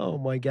 Oh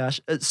my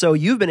gosh! So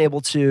you've been able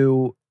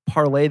to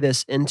parlay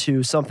this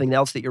into something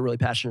else that you're really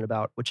passionate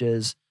about, which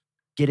is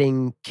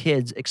getting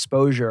kids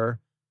exposure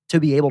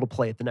to be able to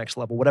play at the next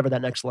level, whatever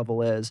that next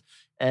level is.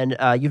 And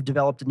you've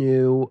developed a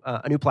new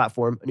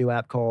platform, a new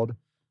app called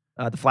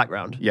the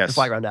Flatground. Yes, the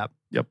Flatground app.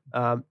 Yep.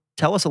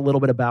 Tell us a little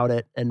bit about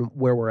it and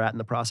where we're at in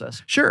the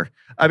process. Sure.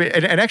 I mean,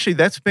 and actually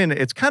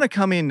it's kind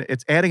of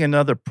it's adding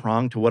another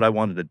prong to what I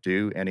wanted to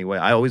do anyway.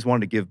 I always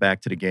wanted to give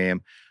back to the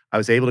game. I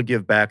was able to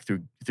give back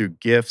through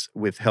gifts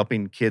with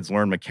helping kids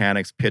learn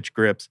mechanics, pitch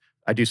grips.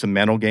 I do some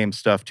mental game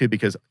stuff too,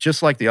 because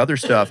just like the other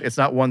stuff, it's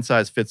not one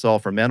size fits all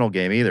for mental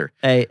game either.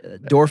 Hey,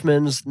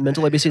 Dorfman's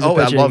Mental ABCs of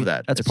Pitching. I love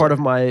that. That's part of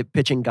my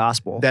pitching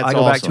gospel. I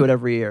go back to it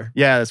every year.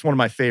 Yeah, that's one of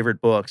my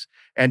favorite books.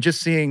 And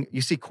just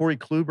you see Corey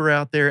Kluber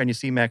out there and you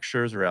see Max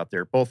Scherzer out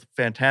there, both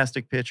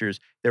fantastic pitchers.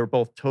 They were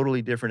both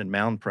totally different in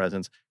mound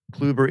presence.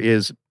 Kluber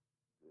is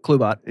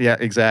Klubot. Yeah,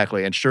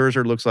 exactly. And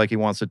Scherzer looks like he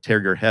wants to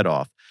tear your head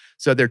off.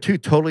 So they're two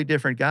totally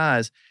different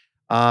guys.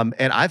 And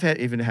I've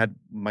even had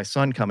my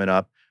son coming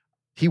up.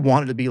 He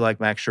wanted to be like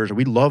Max Scherzer.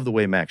 We love the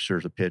way Max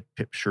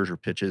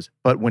Scherzer pitches,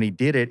 but when he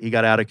did it, he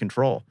got out of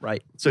control.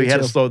 Right. So he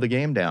had to slow the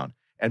game down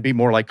and be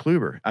more like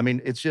Kluber. I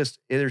mean, it's just,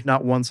 there's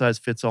not one size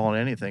fits all in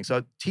anything.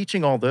 So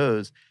teaching all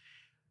those.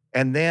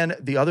 And then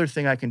the other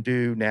thing I can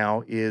do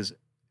now is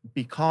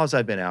because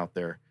I've been out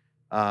there,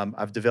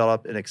 I've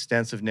developed an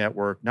extensive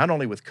network, not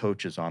only with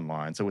coaches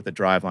online, so with the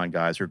Driveline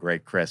guys who are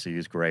great, Cressy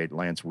who's great,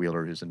 Lance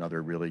Wheeler who's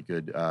another really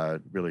good,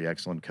 really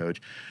excellent coach,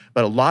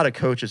 but a lot of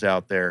coaches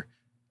out there,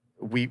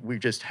 we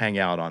just hang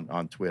out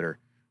on Twitter.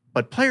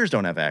 But players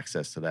don't have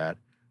access to that.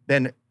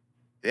 Then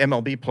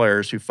MLB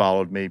players who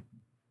followed me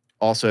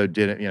also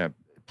didn't,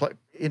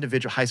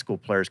 individual high school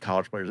players,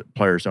 college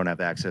players don't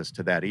have access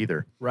to that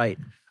either. Right.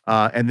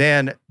 And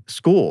then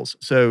schools.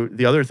 So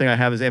the other thing I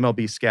have is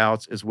MLB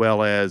scouts as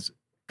well as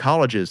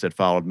colleges that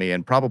followed me,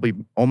 and probably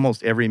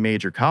almost every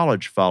major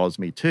college follows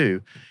me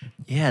too.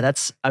 Yeah,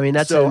 that's.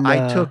 So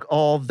I took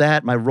all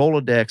that, my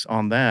Rolodex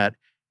on that,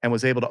 and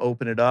was able to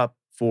open it up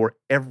for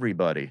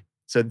everybody.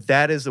 So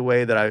that is the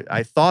way that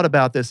I thought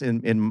about this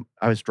in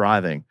I was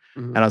driving,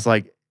 and I was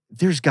like,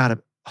 there's got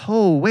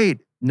to,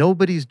 wait,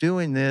 nobody's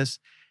doing this.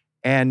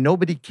 And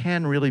nobody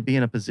can really be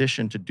in a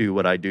position to do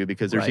what I do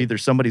because there's either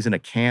somebody's in a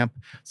camp,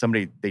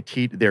 they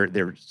teach,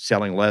 they're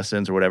selling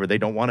lessons or whatever. They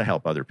don't want to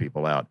help other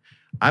people out.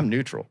 I'm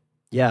neutral.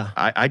 Yeah.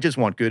 I just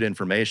want good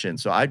information.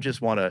 So I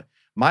just want to,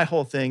 my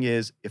whole thing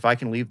is if I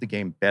can leave the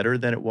game better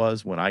than it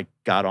was when I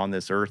got on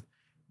this earth,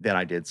 then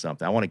I did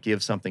something. I want to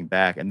give something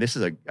back. And this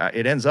is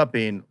it ends up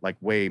being like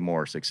way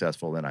more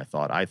successful than I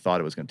thought. I thought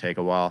it was going to take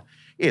a while.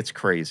 It's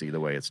crazy the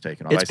way it's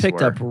taken off. It's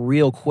picked up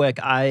real quick.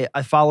 I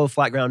follow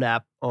Flat Ground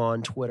app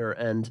on Twitter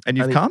and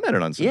you've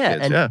commented on some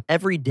kids. And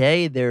every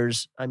day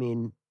there's,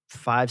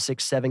 5,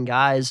 6, 7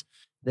 guys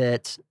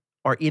that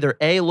are either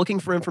A, looking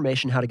for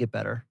information how to get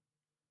better,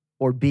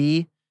 or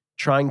B,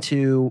 trying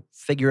to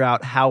figure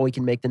out how we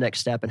can make the next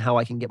step and how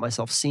I can get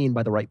myself seen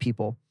by the right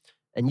people.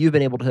 And you've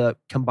been able to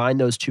combine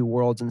those two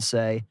worlds and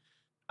say,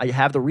 I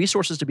have the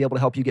resources to be able to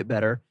help you get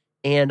better,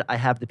 and I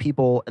have the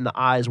people and the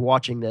eyes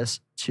watching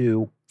this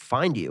to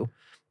find you.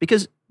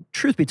 Because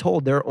truth be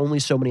told, there are only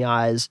so many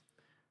eyes,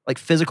 like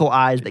physical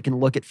eyes that can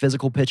look at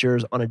physical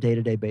pictures on a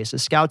day-to-day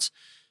basis.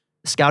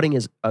 Scouting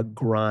is a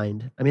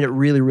grind. It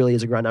really, really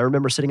is a grind. I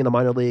remember sitting in the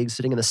minor leagues,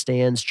 sitting in the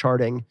stands,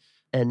 charting,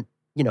 and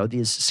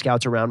these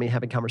scouts around me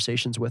having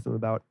conversations with them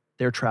about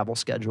their travel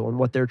schedule and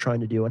what they're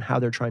trying to do and how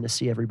they're trying to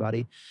see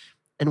everybody.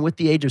 And with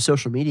the age of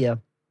social media,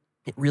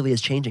 it really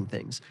is changing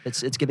things.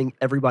 It's giving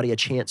everybody a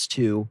chance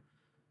to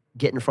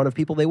get in front of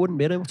people they wouldn't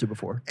be able to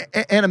before.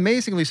 And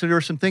amazingly, so there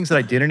were some things that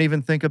I didn't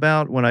even think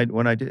about when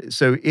I did.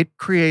 So it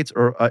creates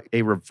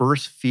a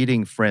reverse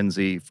feeding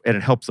frenzy, and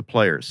it helps the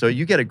players. So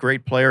you get a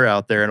great player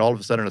out there, and all of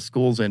a sudden a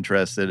school's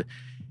interested.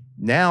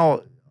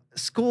 Now,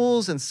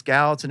 schools and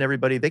scouts and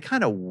everybody, they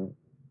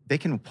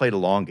can play the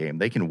long game.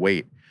 They can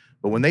wait.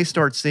 But when they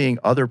start seeing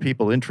other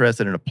people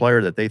interested in a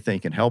player that they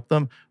think can help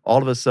them,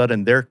 all of a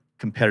sudden their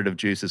competitive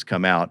juices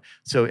come out.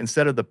 So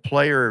instead of the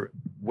player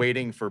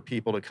waiting for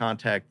people to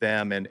contact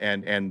them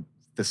and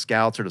the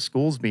scouts or the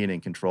schools being in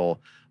control,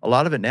 a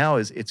lot of it now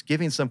is it's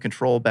giving some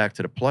control back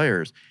to the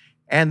players.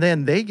 And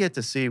then they get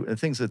to see the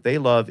things that they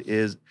love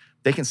is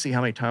they can see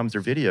how many times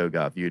their video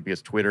got viewed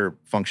because Twitter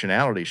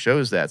functionality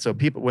shows that. So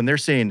people, when they're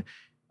seeing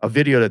a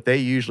video that they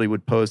usually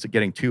would post at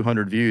getting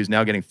 200 views,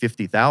 now getting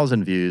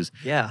 50,000 views.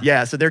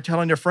 Yeah. So they're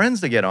telling their friends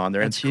to get on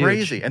there. That's It's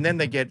crazy. huge. And then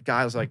they get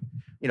guys like,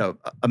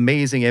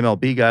 amazing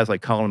MLB guys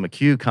like Colin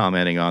McHugh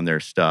commenting on their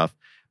stuff.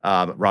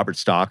 Robert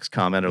Stocks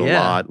commented a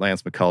lot.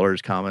 Lance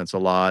McCullers comments a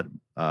lot.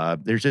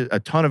 There's a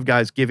ton of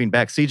guys giving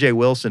back. CJ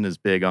Wilson is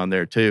big on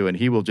there too. And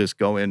he will just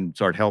go in and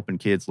start helping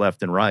kids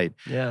left and right.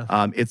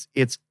 Yeah.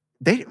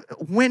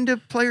 When do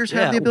players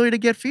have the ability to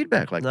get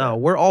feedback like that? No,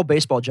 we're all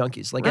baseball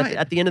junkies. Like Right.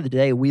 at the end of the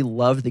day, we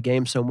love the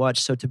game so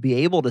much. So to be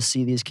able to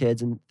see these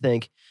kids and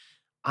think,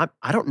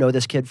 I don't know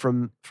this kid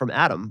from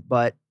Adam,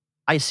 but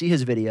I see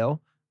his video,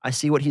 I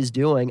see what he's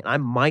doing. I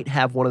might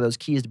have one of those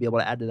keys to be able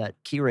to add to that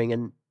key ring,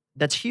 and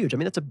that's huge.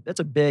 That's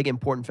a big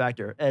important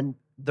factor. And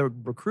the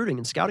recruiting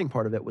and scouting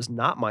part of it was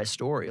not my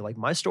story. Like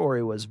my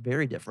story was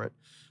very different.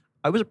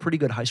 I was a pretty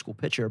good high school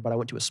pitcher, but I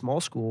went to a small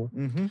school.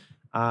 Mm-hmm.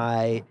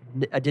 I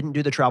didn't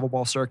do the travel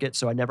ball circuit,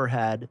 so I never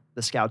had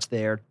the scouts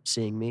there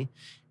seeing me.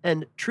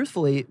 And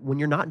truthfully, when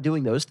you're not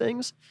doing those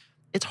things,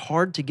 it's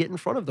hard to get in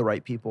front of the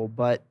right people.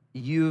 But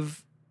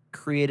you've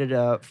created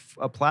a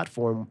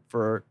platform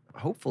for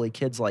hopefully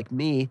kids like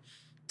me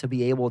to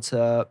be able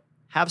to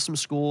have some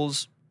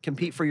schools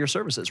compete for your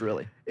services,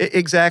 really.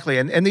 Exactly.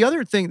 And the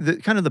other thing,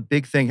 kind of the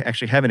big thing,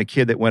 actually having a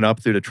kid that went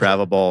up through the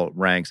travel ball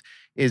ranks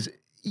is,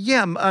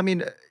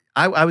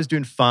 I was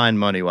doing fine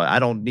money-wise. I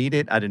don't need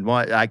it. I didn't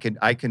want. I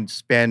can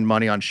spend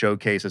money on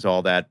showcases,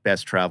 all that,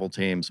 best travel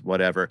teams,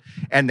 whatever,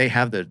 and they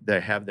have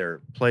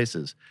their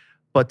places.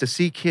 But to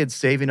see kids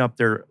saving up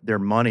their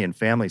money and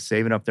families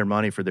saving up their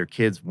money for their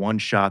kids' one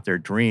shot, their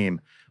dream,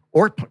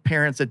 or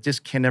parents that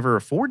just can never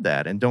afford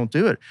that and don't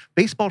do it.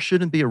 Baseball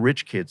shouldn't be a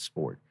rich kid's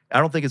sport.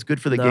 I don't think it's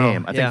good for the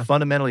game. I think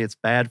fundamentally it's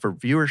bad for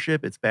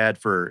viewership. It's bad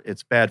for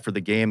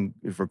the game,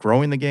 for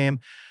growing the game.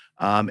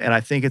 And I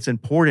think it's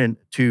important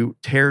to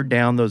tear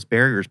down those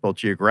barriers, both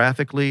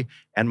geographically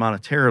and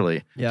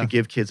monetarily, to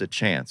give kids a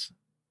chance.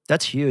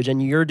 That's huge.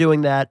 And you're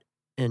doing that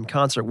in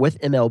concert with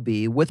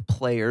MLB, with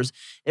players.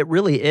 It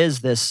really is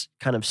this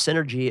kind of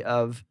synergy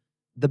of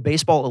the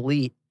baseball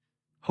elite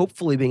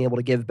hopefully being able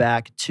to give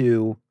back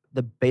to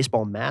the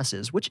baseball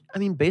masses, which, I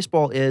mean,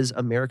 baseball is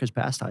America's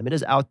pastime. It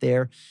is out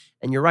there,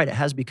 and you're right, it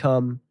has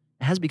become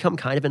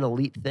kind of an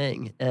elite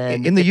thing.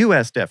 And in the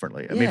U.S.,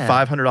 definitely. I mean, Yeah.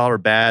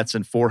 $500 bats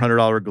and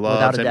 $400 gloves.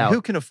 Without a And doubt.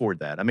 who can afford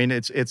that? I mean,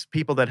 it's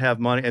people that have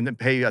money and then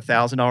pay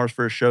 $1,000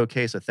 for a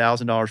showcase,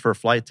 $1,000 for a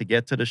flight to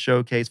get to the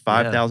showcase,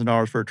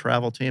 $5,000 for a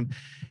travel team.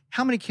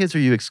 How many kids are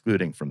you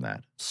excluding from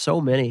that? So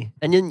many.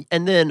 And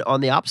then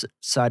on the opposite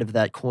side of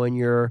that coin,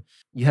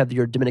 you have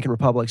your Dominican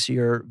Republics,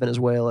 your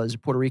Venezuelas,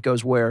 Puerto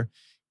Ricos, where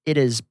it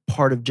is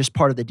part of the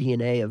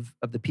DNA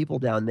of the people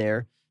down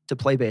there to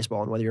play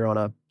baseball. And whether you're on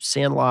a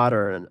sandlot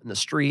or in the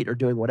street or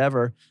doing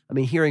whatever, I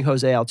mean, hearing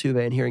Jose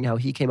Altuve and hearing how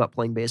he came up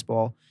playing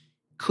baseball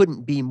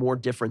couldn't be more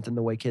different than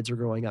the way kids are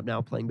growing up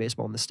now playing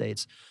baseball in the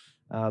States.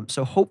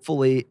 So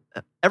hopefully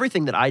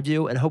everything that I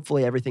do and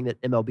hopefully everything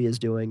that MLB is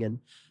doing and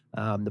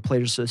the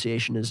Players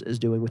Association is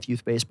doing with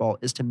youth baseball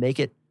is to make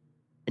it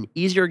an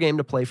easier game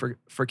to play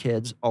for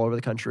kids all over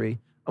the country,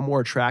 a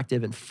more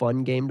attractive and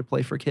fun game to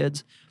play for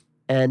kids,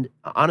 and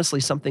honestly,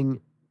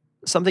 something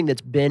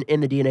that's been in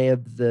the DNA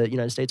of the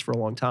United States for a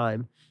long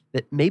time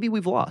that maybe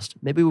we've lost.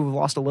 Maybe we've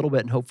lost a little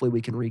bit, and hopefully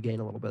we can regain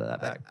a little bit of that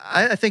back.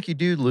 I think you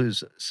do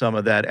lose some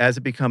of that as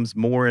it becomes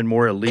more and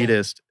more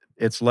elitist.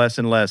 It's less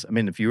and less. I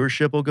mean, the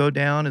viewership will go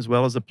down as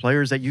well as the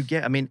players that you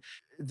get. I mean,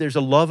 there's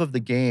a love of the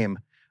game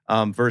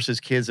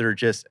versus kids that are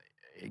just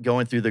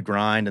going through the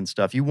grind and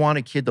stuff. You want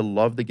a kid to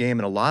love the game,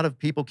 and a lot of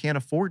people can't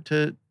afford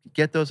to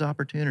get those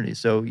opportunities.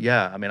 So,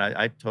 yeah, I mean,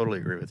 I totally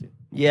agree with you.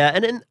 Yeah,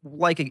 and then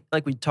like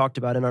we talked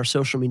about in our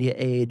social media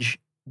age,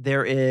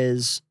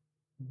 there's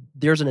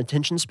an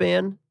attention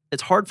span.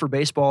 It's hard for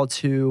baseball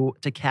to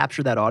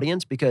capture that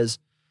audience because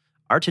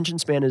our attention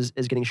span is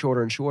getting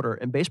shorter and shorter,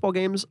 and baseball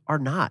games are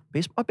not.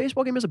 A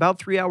baseball game is about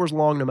 3 hours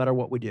long no matter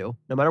what we do.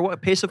 No matter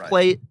what pace of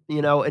play,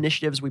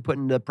 initiatives we put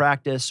into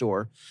practice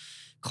or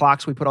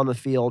clocks we put on the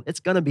field, it's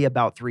going to be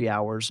about 3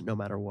 hours no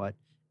matter what.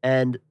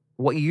 And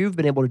what you've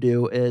been able to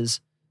do is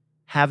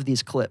have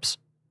these clips,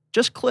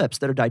 just clips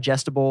that are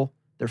digestible,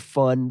 they're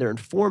fun, they're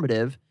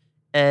informative,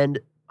 and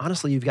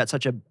honestly, you've got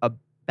such a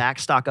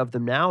backstock of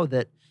them now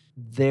that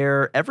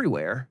they're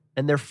everywhere.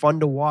 And they're fun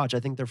to watch.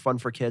 I think they're fun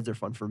for kids. They're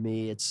fun for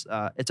me. It's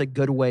a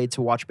good way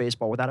to watch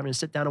baseball without having to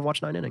sit down and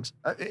watch 9 innings.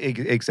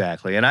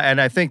 Exactly. And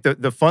I think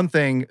the fun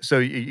thing, so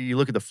you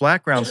look at the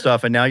flat ground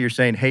stuff, and now you're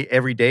saying, hey,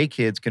 everyday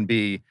kids can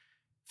be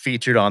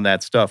featured on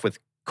that stuff with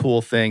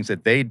cool things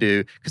that they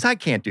do. Because I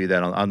can't do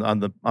that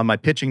on my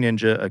Pitching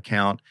Ninja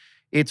account.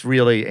 It's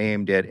really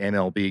aimed at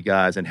MLB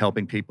guys and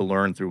helping people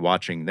learn through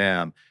watching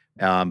them.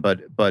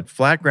 But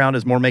flat ground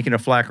is more making a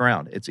flat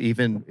ground. It's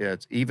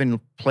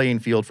even playing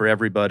field for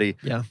everybody.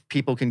 Yeah.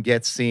 People can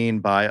get seen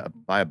by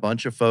a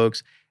bunch of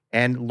folks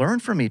and learn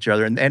from each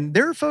other. And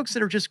there are folks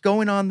that are just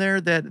going on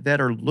there that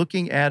are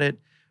looking at it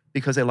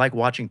because they like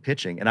watching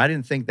pitching. And I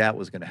didn't think that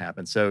was going to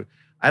happen. So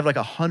I have like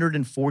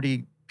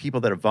 140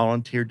 people that have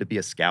volunteered to be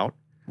a scout.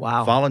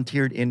 Wow.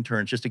 Volunteered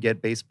interns just to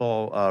get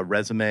baseball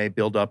resume,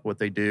 build up what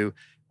they do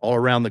all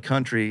around the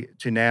country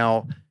to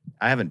now.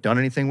 I haven't done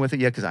anything with it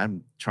yet because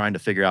I'm trying to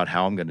figure out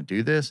how I'm going to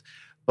do this.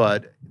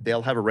 But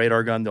they'll have a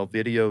radar gun. They'll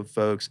video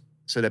folks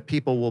so that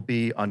people will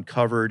be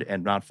uncovered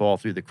and not fall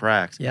through the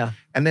cracks. Yeah.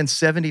 And then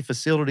 70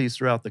 facilities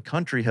throughout the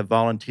country have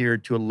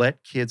volunteered to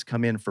let kids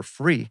come in for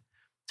free.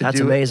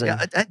 That's amazing.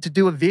 To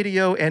do a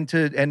video and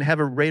have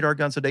a radar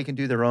gun so they can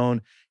do their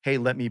own, hey,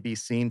 let me be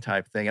seen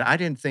type thing. And I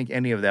didn't think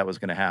any of that was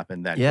going to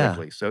happen that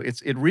quickly. So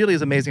it really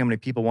is amazing how many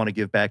people want to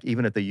give back,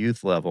 even at the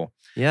youth level.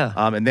 Yeah.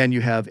 And then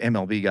you have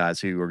MLB guys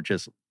who are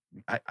just,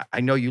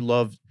 I know you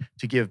love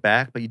to give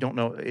back, but you don't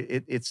know,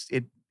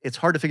 it's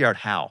hard to figure out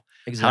how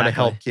to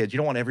help kids. You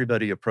don't want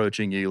everybody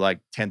approaching you like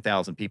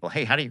 10,000 people.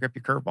 Hey, how do you grip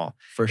your curveball?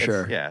 For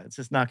sure. Yeah, it's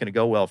just not going to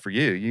go well for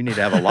you. You need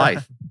to have a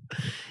life.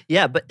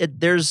 Yeah, but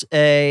there's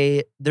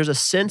a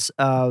sense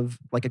of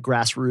like a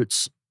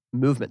grassroots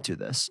movement to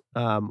this,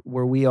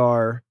 where we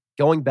are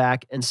going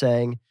back and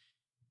saying,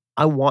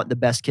 I want the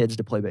best kids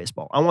to play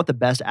baseball. I want the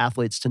best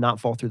athletes to not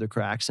fall through the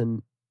cracks.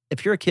 And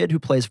if you're a kid who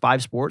plays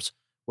 5 sports,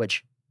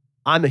 which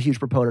I'm a huge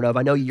proponent of,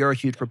 I know you're a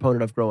huge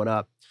proponent of growing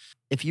up.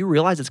 If you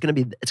realize it's going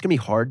to be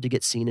hard to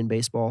get seen in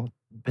baseball,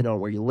 depending on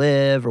where you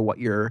live or what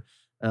your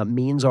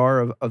means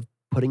are of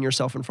putting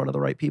yourself in front of the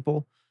right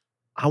people,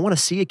 I want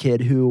to see a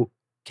kid who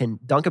can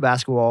dunk a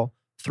basketball,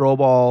 throw a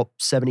ball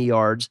 70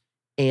 yards,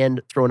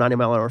 and throw a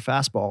 90-mile-an-hour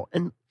fastball,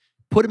 and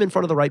put him in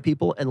front of the right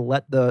people and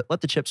let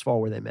the chips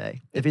fall where they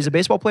may. If he's a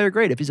baseball player,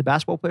 great. If he's a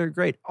basketball player,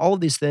 great. All of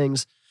these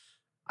things,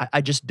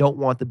 I just don't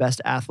want the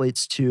best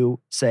athletes to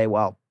say,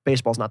 well,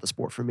 baseball's not the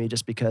sport for me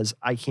just because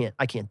I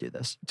can't do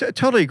this.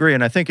 Totally agree.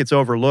 And I think it's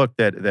overlooked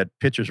that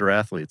pitchers are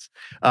athletes.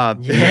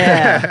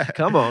 Yeah,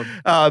 come on.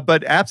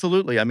 But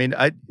absolutely. I mean,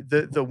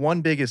 the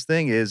one biggest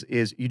thing is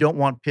you don't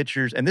want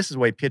pitchers, and this is the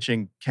way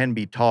pitching can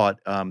be taught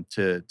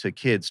to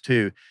kids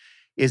too,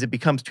 is it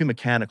becomes too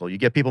mechanical. You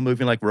get people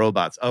moving like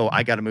robots. Oh,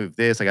 I got to move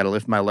this. I got to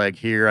lift my leg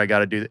here. I got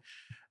to do that.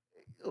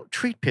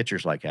 Treat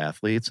pitchers like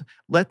athletes.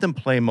 Let them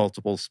play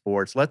multiple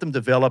sports. Let them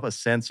develop a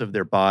sense of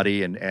their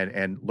body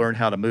and learn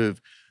how to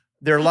move.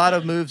 there are a lot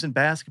of moves in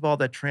basketball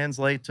that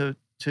translate to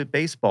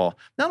baseball.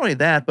 Not only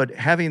that, but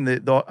having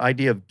the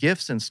idea of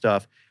gifts and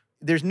stuff.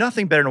 There's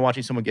nothing better than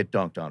watching someone get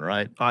dunked on,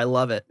 right? I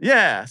love it.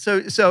 Yeah.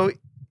 So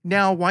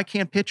now why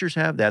can't pitchers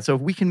have that? So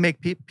if we can make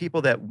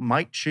people that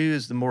might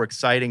choose the more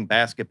exciting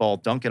basketball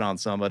dunking on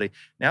somebody,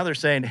 now they're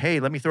saying,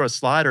 hey, let me throw a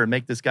slider and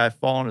make this guy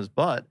fall on his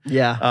butt.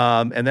 Yeah.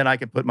 And then I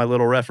can put my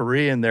little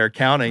referee in there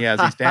counting as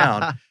he's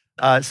down.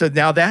 So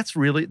now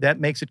that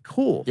makes it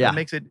cool. Yeah. That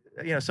makes it,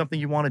 something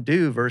you want to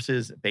do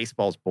versus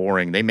baseball's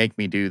boring. They make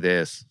me do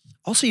this.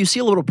 Also, you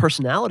see a little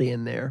personality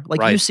in there.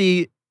 Like Right. you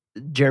see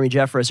Jeremy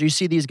Jeffress, or you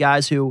see these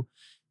guys who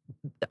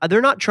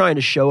they're not trying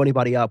to show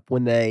anybody up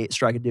when they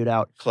strike a dude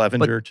out.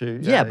 Clevenger too.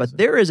 Yeah, but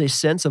there is a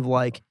sense of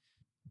like,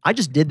 I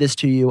just did this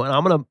to you, and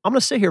I'm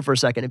gonna sit here for a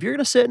second. If you're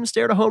gonna sit and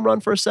stare at a home run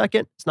for a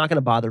second, it's not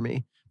gonna bother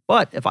me.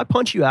 But if I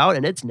punch you out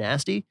and it's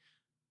nasty,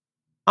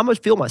 I'm gonna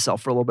feel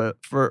myself for a little bit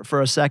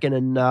for a second,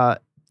 and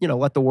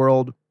let the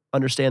world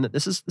understand that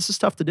this is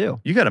tough to do.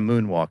 You got a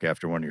moonwalk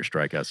after one of your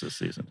strikeouts this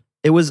season.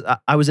 It was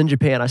I was in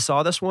Japan. I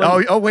saw this one.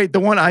 Oh wait, the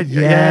one Yes,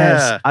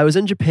 yeah. I was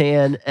in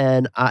Japan,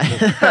 and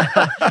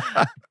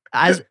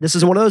this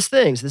is one of those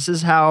things. This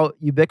is how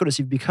ubiquitous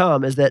you've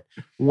become. Is that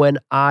when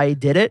I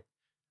did it,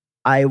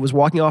 I was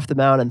walking off the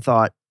mound and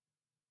thought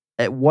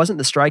it wasn't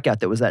the strikeout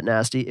that was that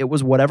nasty. It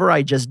was whatever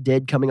I just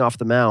did coming off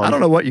the mound. I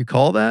don't know what you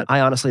call that. I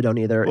honestly don't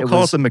either. We'll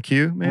call it the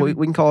McHugh, maybe?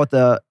 We can call it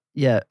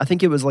I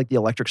think it was like the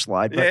electric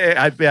slide.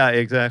 But yeah,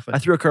 exactly. I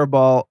threw a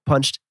curveball,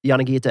 punched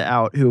Yanagita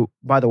out, who,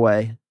 by the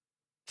way,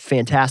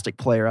 fantastic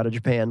player out of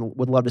Japan.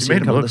 Would love to see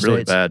him come to the really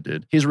States. Bad,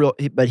 dude. He's real,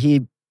 but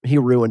he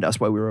ruined us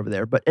while we were over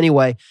there. But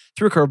anyway,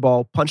 threw a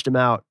curveball, punched him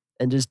out,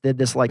 and just did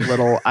this like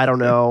little, I don't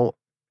know,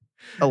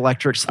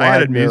 electric slide. I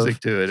added move.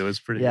 music to it. It was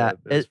pretty Yeah,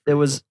 good. it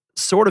was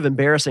sort of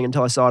embarrassing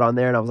until I saw it on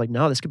there, and I was like,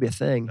 no, this could be a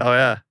thing. Oh,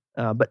 yeah.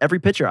 But every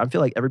pitcher, I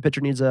feel like every pitcher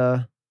needs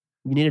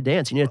you need a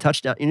dance. You need a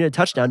touchdown. You need a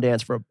touchdown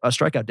dance for a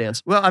strikeout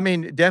dance. Well, I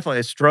mean,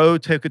 definitely.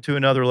 Stroh took it to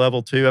another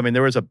level too. I mean,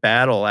 there was a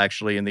battle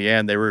actually in the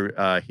end. They were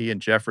he and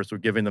Jeffress were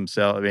giving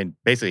themselves. I mean,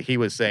 basically, he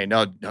was saying,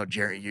 "No,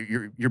 Jerry,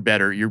 you're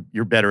better.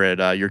 You're better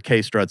at your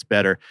K strut's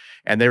better,"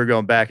 and they were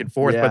going back and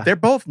forth. Yeah. But they're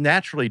both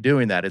naturally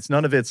doing that. It's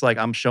none of it's like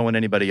I'm showing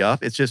anybody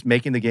up. It's just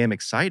making the game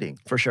exciting.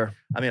 For sure.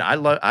 I mean,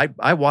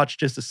 I watched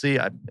just to see.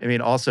 I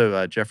mean,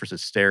 also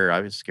Jeffress's stare.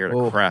 I was scared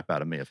the crap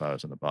out of me if I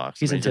was in the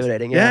box. He's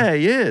intimidating. Yeah,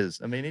 he is.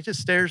 I mean, he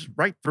just stares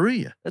right through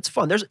you. That's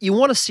fun. You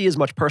want to see as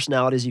much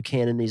personality as you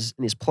can in these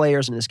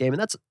players in this game, and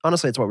that's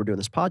honestly why we're doing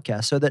this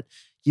podcast, so that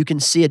you can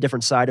see a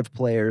different side of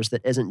players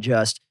that isn't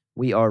just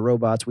we are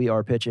robots, we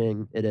are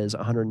pitching. It is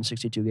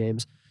 162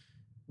 games.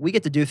 We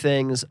get to do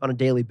things on a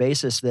daily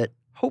basis that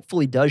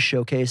hopefully does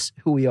showcase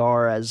who we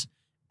are as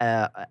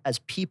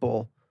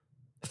people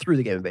through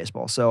the game of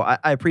baseball. So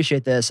I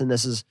appreciate this, and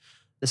this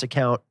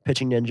account,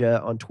 Pitching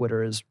Ninja on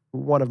Twitter, is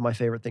one of my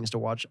favorite things to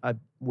watch. I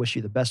wish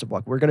you the best of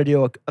luck. We're going to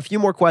do a few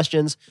more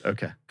questions.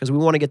 Okay. Because we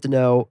want to get to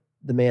know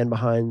the man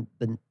behind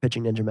the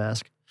Pitching Ninja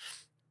mask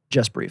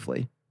just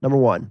briefly. Number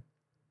one,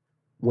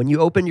 when you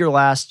opened your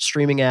last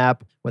streaming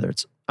app, whether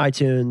it's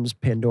iTunes,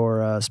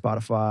 Pandora,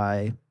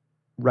 Spotify,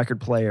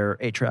 record player,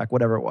 8-track,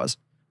 whatever it was,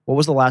 what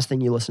was the last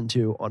thing you listened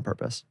to on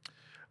purpose?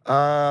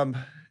 I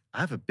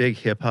have a big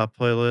hip hop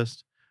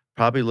playlist.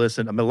 Probably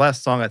listen. I mean, the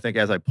last song I think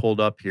as I pulled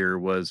up here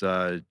was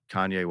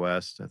Kanye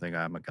West. I think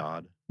I'm a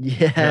God.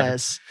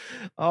 Yes.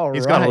 All right.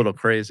 He's gone a little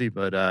crazy,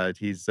 but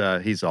he's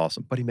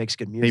awesome. But he makes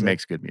good music. He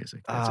makes good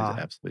music. That's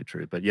absolutely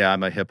true. But yeah,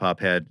 I'm a hip hop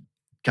head.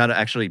 Kind of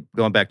actually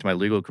going back to my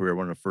legal career,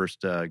 one of the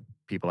first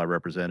people I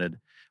represented,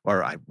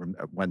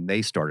 when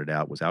they started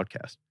out, was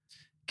Outkast.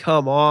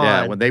 Come on.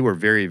 Yeah, when they were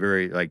very,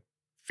 very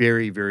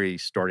very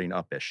starting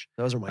up-ish.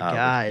 Those are my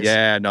guys.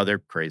 Yeah, no, they're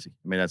crazy.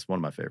 I mean, that's one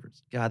of my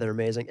favorites. God, they're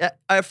amazing.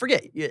 I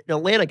forget, you're an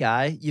Atlanta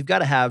guy, you've got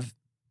to have,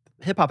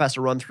 hip-hop has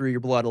to run through your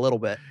blood a little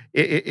bit.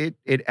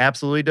 It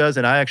absolutely does.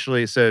 And I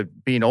actually, so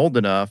being old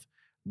enough,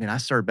 I mean, I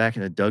started back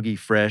in the Dougie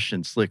Fresh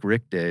and Slick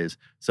Rick days.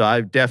 So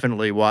I've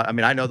definitely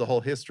I know the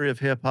whole history of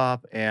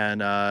hip-hop,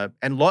 and I'm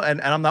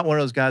not one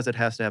of those guys that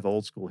has to have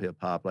old school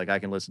hip-hop. Like I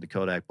can listen to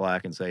Kodak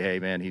Black and say, hey,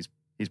 man, he's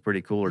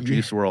pretty cool, or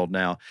Juice WRLD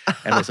now,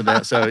 and listen to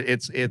that. So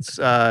it's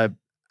I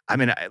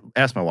mean, I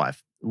ask my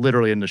wife,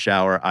 literally in the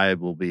shower, I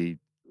will be.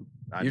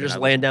 You're just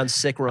laying down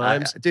sick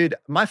rhymes? Dude,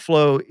 my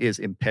flow is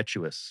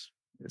impetuous.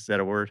 Is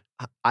that a word?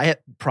 I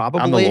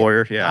probably. I'm the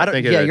lawyer. Yeah,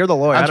 you're the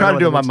lawyer. I'm trying to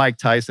do my Mike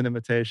Tyson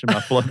imitation. My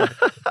flow.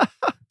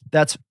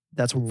 That's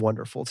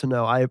wonderful to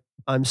know.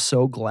 I'm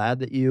so glad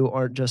that you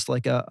aren't just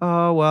like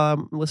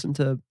I'm listening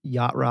to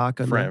yacht rock.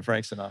 Frank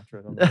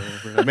Sinatra.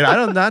 I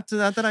mean, not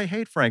that I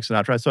hate Frank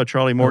Sinatra. I saw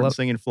Charlie Morton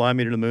singing "Fly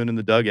Me to the Moon" in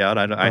the dugout.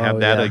 I have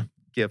that a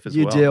gif as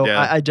well. You do.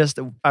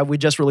 Yeah. We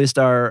just released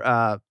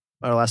our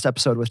last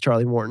episode with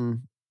Charlie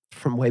Morton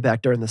from way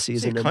back during the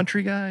season. Is he a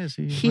country guy?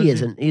 He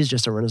isn't. He's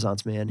just a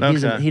Renaissance man.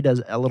 Okay. He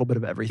does a little bit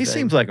of everything. He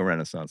seems like a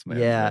Renaissance man.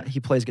 Yeah, he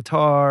plays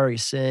guitar. He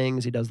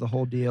sings. He does the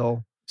whole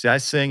deal. See, I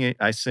sing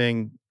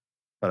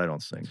but I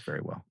don't sing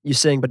very well. You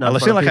sing, but not I in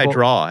sing front of like I people?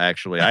 draw,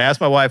 actually. I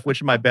asked my wife,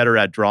 which am I better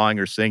at, drawing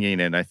or singing?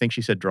 And I think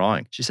she said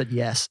drawing. She said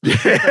yes.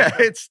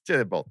 It's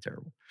both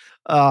terrible.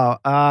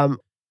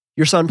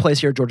 Your son plays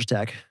here at Georgia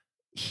Tech.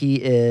 He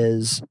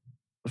is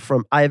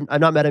I've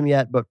not met him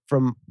yet, but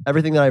from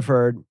everything that I've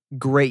heard,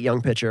 great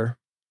young pitcher.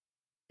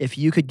 If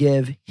you could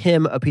give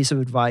him a piece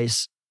of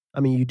advice,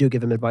 I mean, you do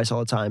give him advice all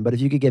the time, but if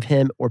you could give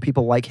him or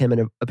people like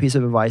him a piece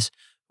of advice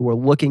who are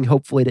looking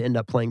hopefully to end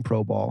up playing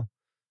pro ball,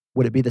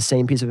 would it be the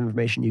same piece of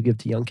information you give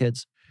to young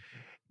kids?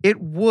 It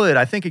would.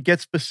 I think it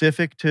gets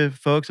specific to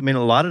folks. I mean,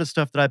 a lot of the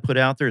stuff that I put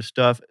out there is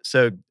stuff.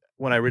 So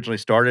when I originally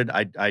started,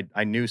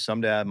 I knew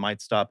someday I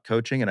might stop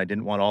coaching, and I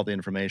didn't want all the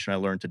information I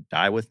learned to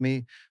die with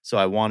me. So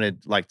I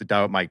wanted to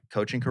die with my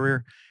coaching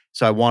career.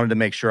 So I wanted to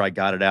make sure I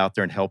got it out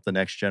there and help the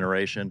next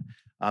generation.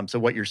 So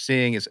what you're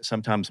seeing is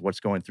sometimes what's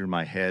going through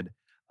my head.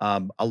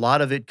 A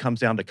lot of it comes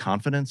down to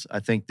confidence. I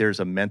think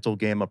there's a mental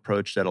game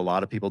approach that a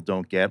lot of people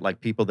don't get,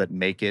 like people that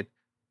make it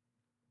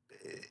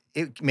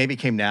maybe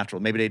came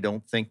natural. Maybe they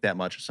don't think that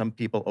much. Some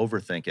people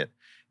overthink it,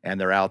 and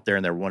they're out there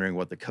and they're wondering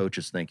what the coach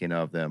is thinking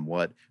of them,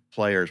 what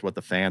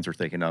the fans are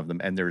thinking of them.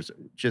 And there's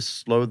just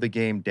slow the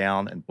game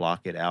down and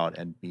block it out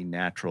and be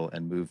natural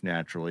and move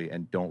naturally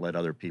and don't let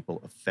other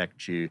people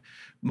affect you.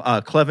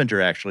 Clevenger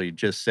actually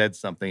just said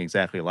something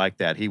exactly like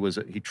that. He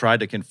tried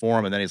to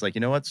conform, and then he's like,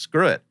 you know what?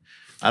 Screw it.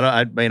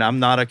 I mean, I'm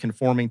not a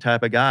conforming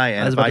type of guy.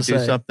 And if I do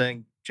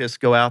something, just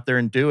go out there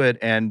and do it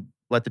and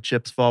let the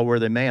chips fall where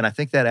they may. And I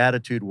think that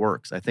attitude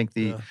works. I think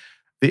the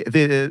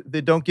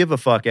don't give a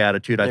fuck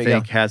attitude, I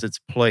think, has its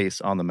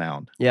place on the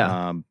mound.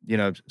 Yeah.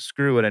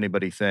 Screw what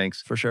anybody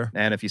thinks. For sure.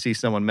 And if you see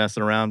someone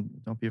messing around,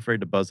 don't be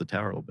afraid to buzz the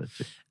tower a little bit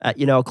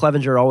too.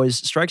 Clevenger always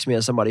strikes me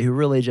as somebody who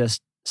really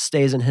just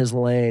stays in his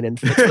lane and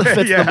fits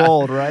the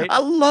mold, right? I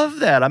love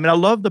that. I mean, I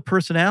love the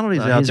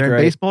personalities out there.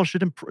 And baseball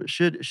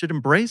should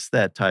embrace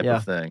that type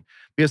of thing,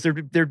 because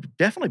there'd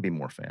definitely be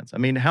more fans. I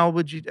mean, how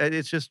would you?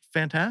 It's just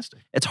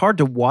fantastic. It's hard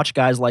to watch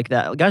guys like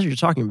that, guys you're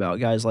talking about,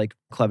 guys like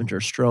Clevenger,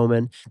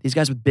 Stroman, these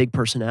guys with big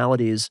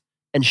personalities,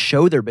 and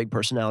show their big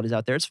personalities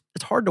out there. It's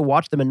hard to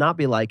watch them and not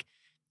be like,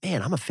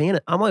 man, I'm a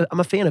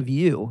fan of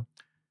you.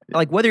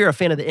 Like, whether you're a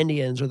fan of the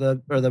Indians or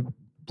the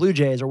Blue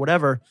Jays or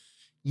whatever,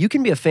 you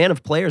can be a fan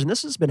of players, and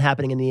this has been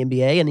happening in the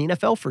NBA and the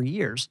NFL for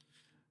years.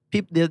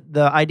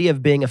 The idea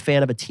of being a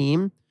fan of a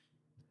team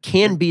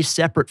can be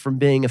separate from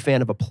being a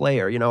fan of a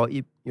player. You're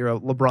a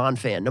LeBron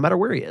fan, no matter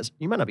where he is.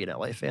 You might not be an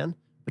LA fan,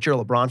 but you're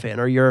a LeBron fan,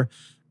 or you're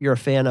a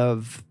fan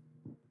of.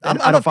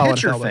 I'm a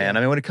pitcher fan. I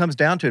mean, when it comes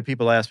down to it,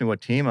 people ask me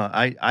what team.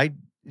 I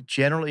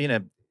generally,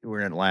 we're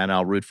in Atlanta.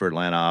 I'll root for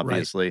Atlanta,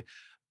 obviously, right.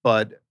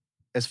 But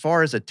as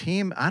far as a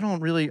team, I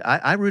don't really.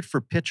 I root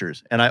for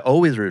pitchers, and I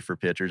always root for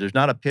pitchers. There's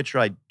not a pitcher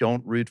I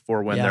don't root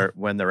for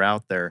when they're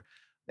out there,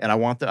 and I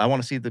want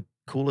to see the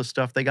coolest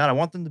stuff they got. I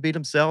want them to be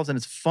themselves, and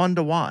it's fun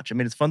to watch. I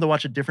mean, it's fun to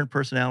watch the different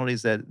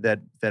personalities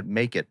that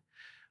make it,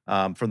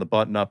 from the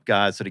button-up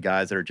guys to the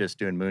guys that are just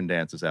doing moon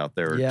dances out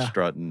there,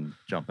 strutting,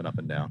 jumping up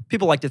and down.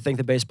 People like to think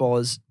that baseball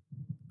is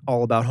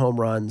all about home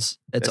runs.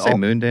 Did I say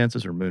moon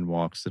dances or moon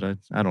walks?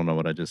 I don't know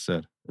what I just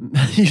said.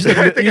 you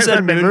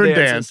said moon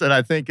dance, and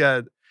I think.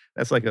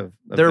 That's like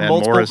there are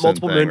multiple thing,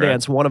 moon right?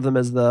 dance. One of them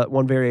is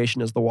one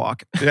variation is the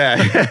walk.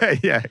 Yeah,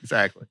 yeah,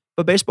 exactly.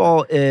 But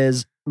baseball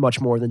is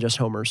much more than just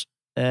homers,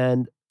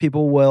 and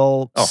people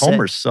will.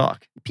 Homers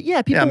suck.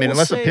 Yeah, people. Yeah, I mean,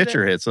 unless a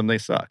pitcher hits them, they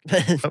suck.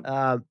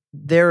 I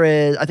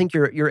think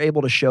you're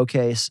able to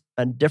showcase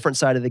a different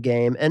side of the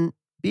game and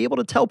be able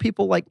to tell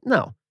people like,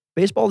 no,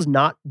 baseball is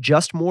not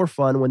just more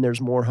fun when there's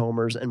more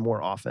homers and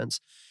more offense.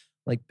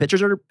 Like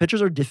pitchers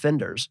are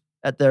defenders.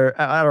 At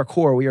our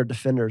core, we are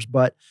defenders,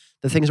 but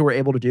the things that we're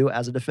able to do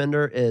as a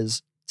defender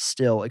is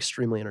still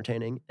extremely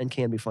entertaining and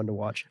can be fun to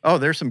watch. Oh,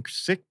 there's some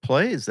sick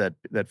plays that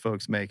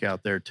folks make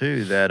out there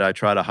too that I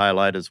try to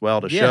highlight as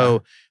well to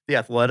show the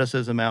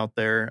athleticism out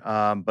there.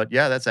 But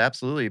yeah, that's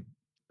absolutely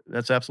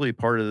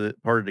part of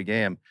the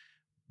game.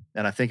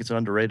 And I think it's an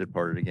underrated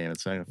part of the game.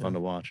 It's fun to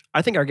watch.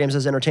 I think our game's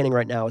as entertaining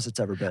right now as it's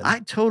ever been.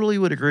 I totally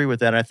would agree with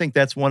that. And I think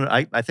that's one.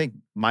 I think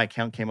my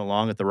account came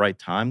along at the right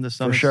time to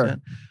some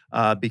extent,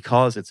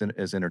 because it's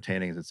as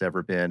entertaining as it's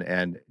ever been.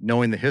 And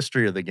knowing the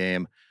history of the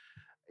game,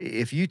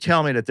 if you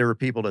tell me that there were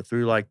people that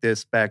threw like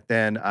this back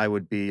then, I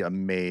would be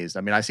amazed.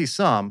 I mean, I see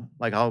some.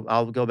 Like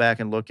I'll go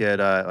back and look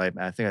at.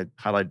 I think I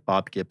highlighted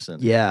Bob Gibson.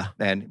 Yeah,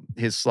 and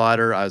his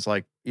slider. I was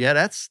like, yeah,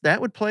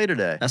 that would play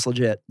today. That's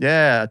legit.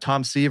 Yeah,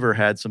 Tom Seaver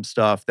had some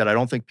stuff that I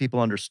don't think people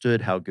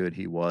understood how good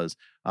he was.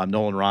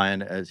 Nolan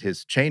Ryan, as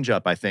his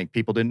changeup, I think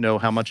people didn't know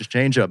how much his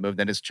changeup moved,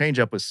 and his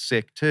changeup was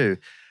sick too.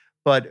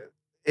 But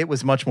it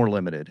was much more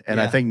limited,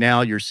 and I think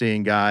now you're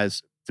seeing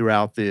guys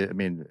throughout the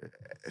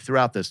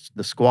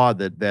squad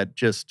that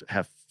just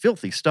have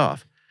filthy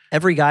stuff.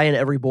 Every guy in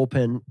every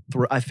bullpen,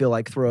 I feel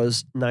like,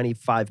 throws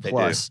 95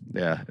 plus.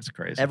 Yeah, it's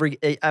crazy.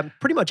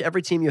 Pretty much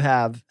every team you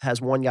have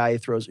has one guy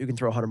who can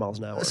throw 100 miles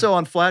an hour. So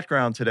on Flat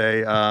Ground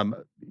today,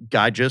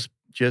 guy just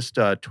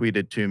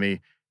tweeted to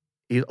me,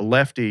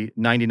 lefty,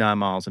 99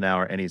 miles an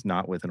hour, and he's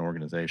not with an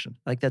organization.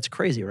 Like, that's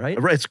crazy, right?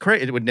 It's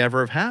crazy. It would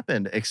never have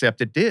happened, except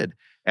it did.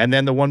 And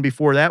then the one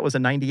before that was a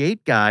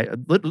 98 guy,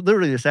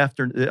 literally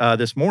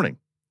this morning.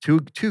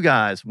 Two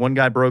guys. One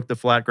guy broke the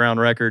flat ground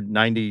record,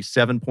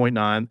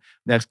 97.9.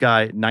 Next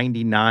guy,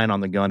 99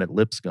 on the gun at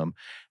Lipscomb.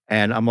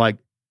 And I'm like,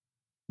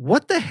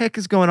 what the heck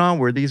is going on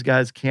where these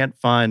guys can't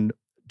find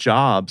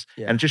jobs?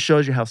 Yeah. And it just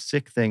shows you how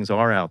sick things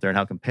are out there and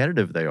how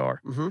competitive they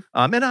are. Mm-hmm.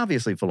 And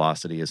obviously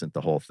velocity isn't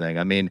the whole thing.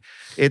 I mean,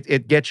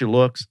 it gets you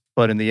looks,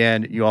 but in the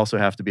end, you also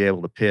have to be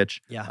able to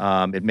pitch.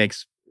 Yeah. It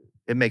makes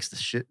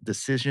the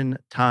decision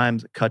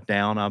times cut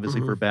down,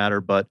 obviously, for a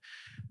batter, but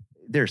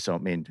there's so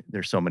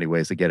many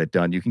ways to get it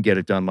done. You can get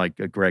it done like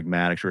Greg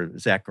Maddux or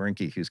Zach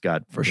Greinke, who's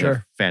got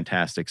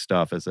fantastic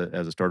stuff as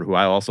a starter, who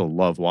I also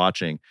love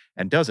watching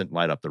and doesn't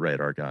light up the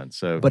radar gun.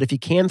 So, but if you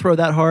can throw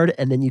that hard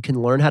and then you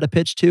can learn how to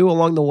pitch too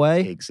along the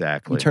way,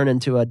 exactly, you turn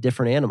into a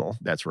different animal.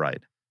 That's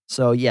right.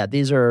 So yeah,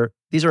 these are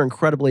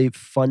incredibly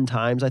fun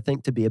times, I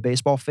think, to be a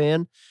baseball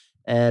fan,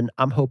 and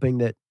I'm hoping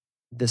that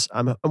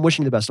I'm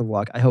wishing you the best of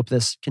luck. I hope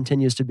this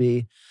continues to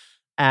be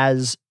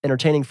as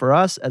entertaining for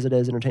us as it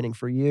is entertaining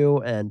for you,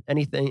 and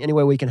any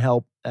way we can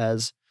help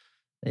as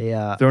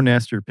a throw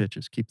nastier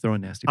pitches. Keep throwing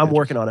nasty pitches. I'm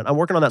working on it. I'm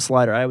working on that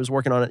slider. I was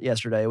working on it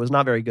yesterday. It was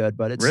not very good,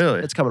 but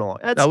it's coming along.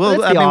 We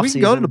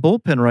can go to the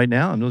bullpen right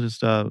now and we'll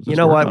just you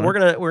know what?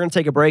 We're gonna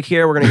take a break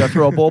here. We're gonna go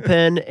throw a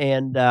bullpen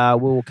and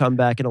we'll come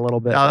back in a little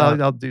bit.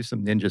 I'll do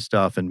some ninja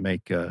stuff and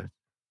make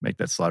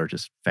that slider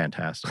just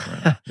fantastic.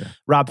 Right? Yeah.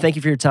 Rob, thank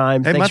you for your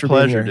time. Hey, Thanks for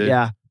pleasure, being here. dude.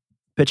 Yeah.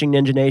 Pitching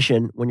Ninja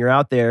Nation, when you're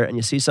out there and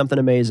you see something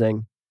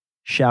amazing,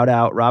 shout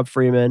out Rob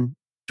Friedman,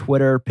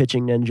 Twitter,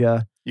 Pitching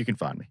Ninja. You can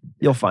find me.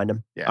 You'll find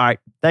him. Yeah. All right.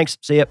 Thanks.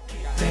 See ya.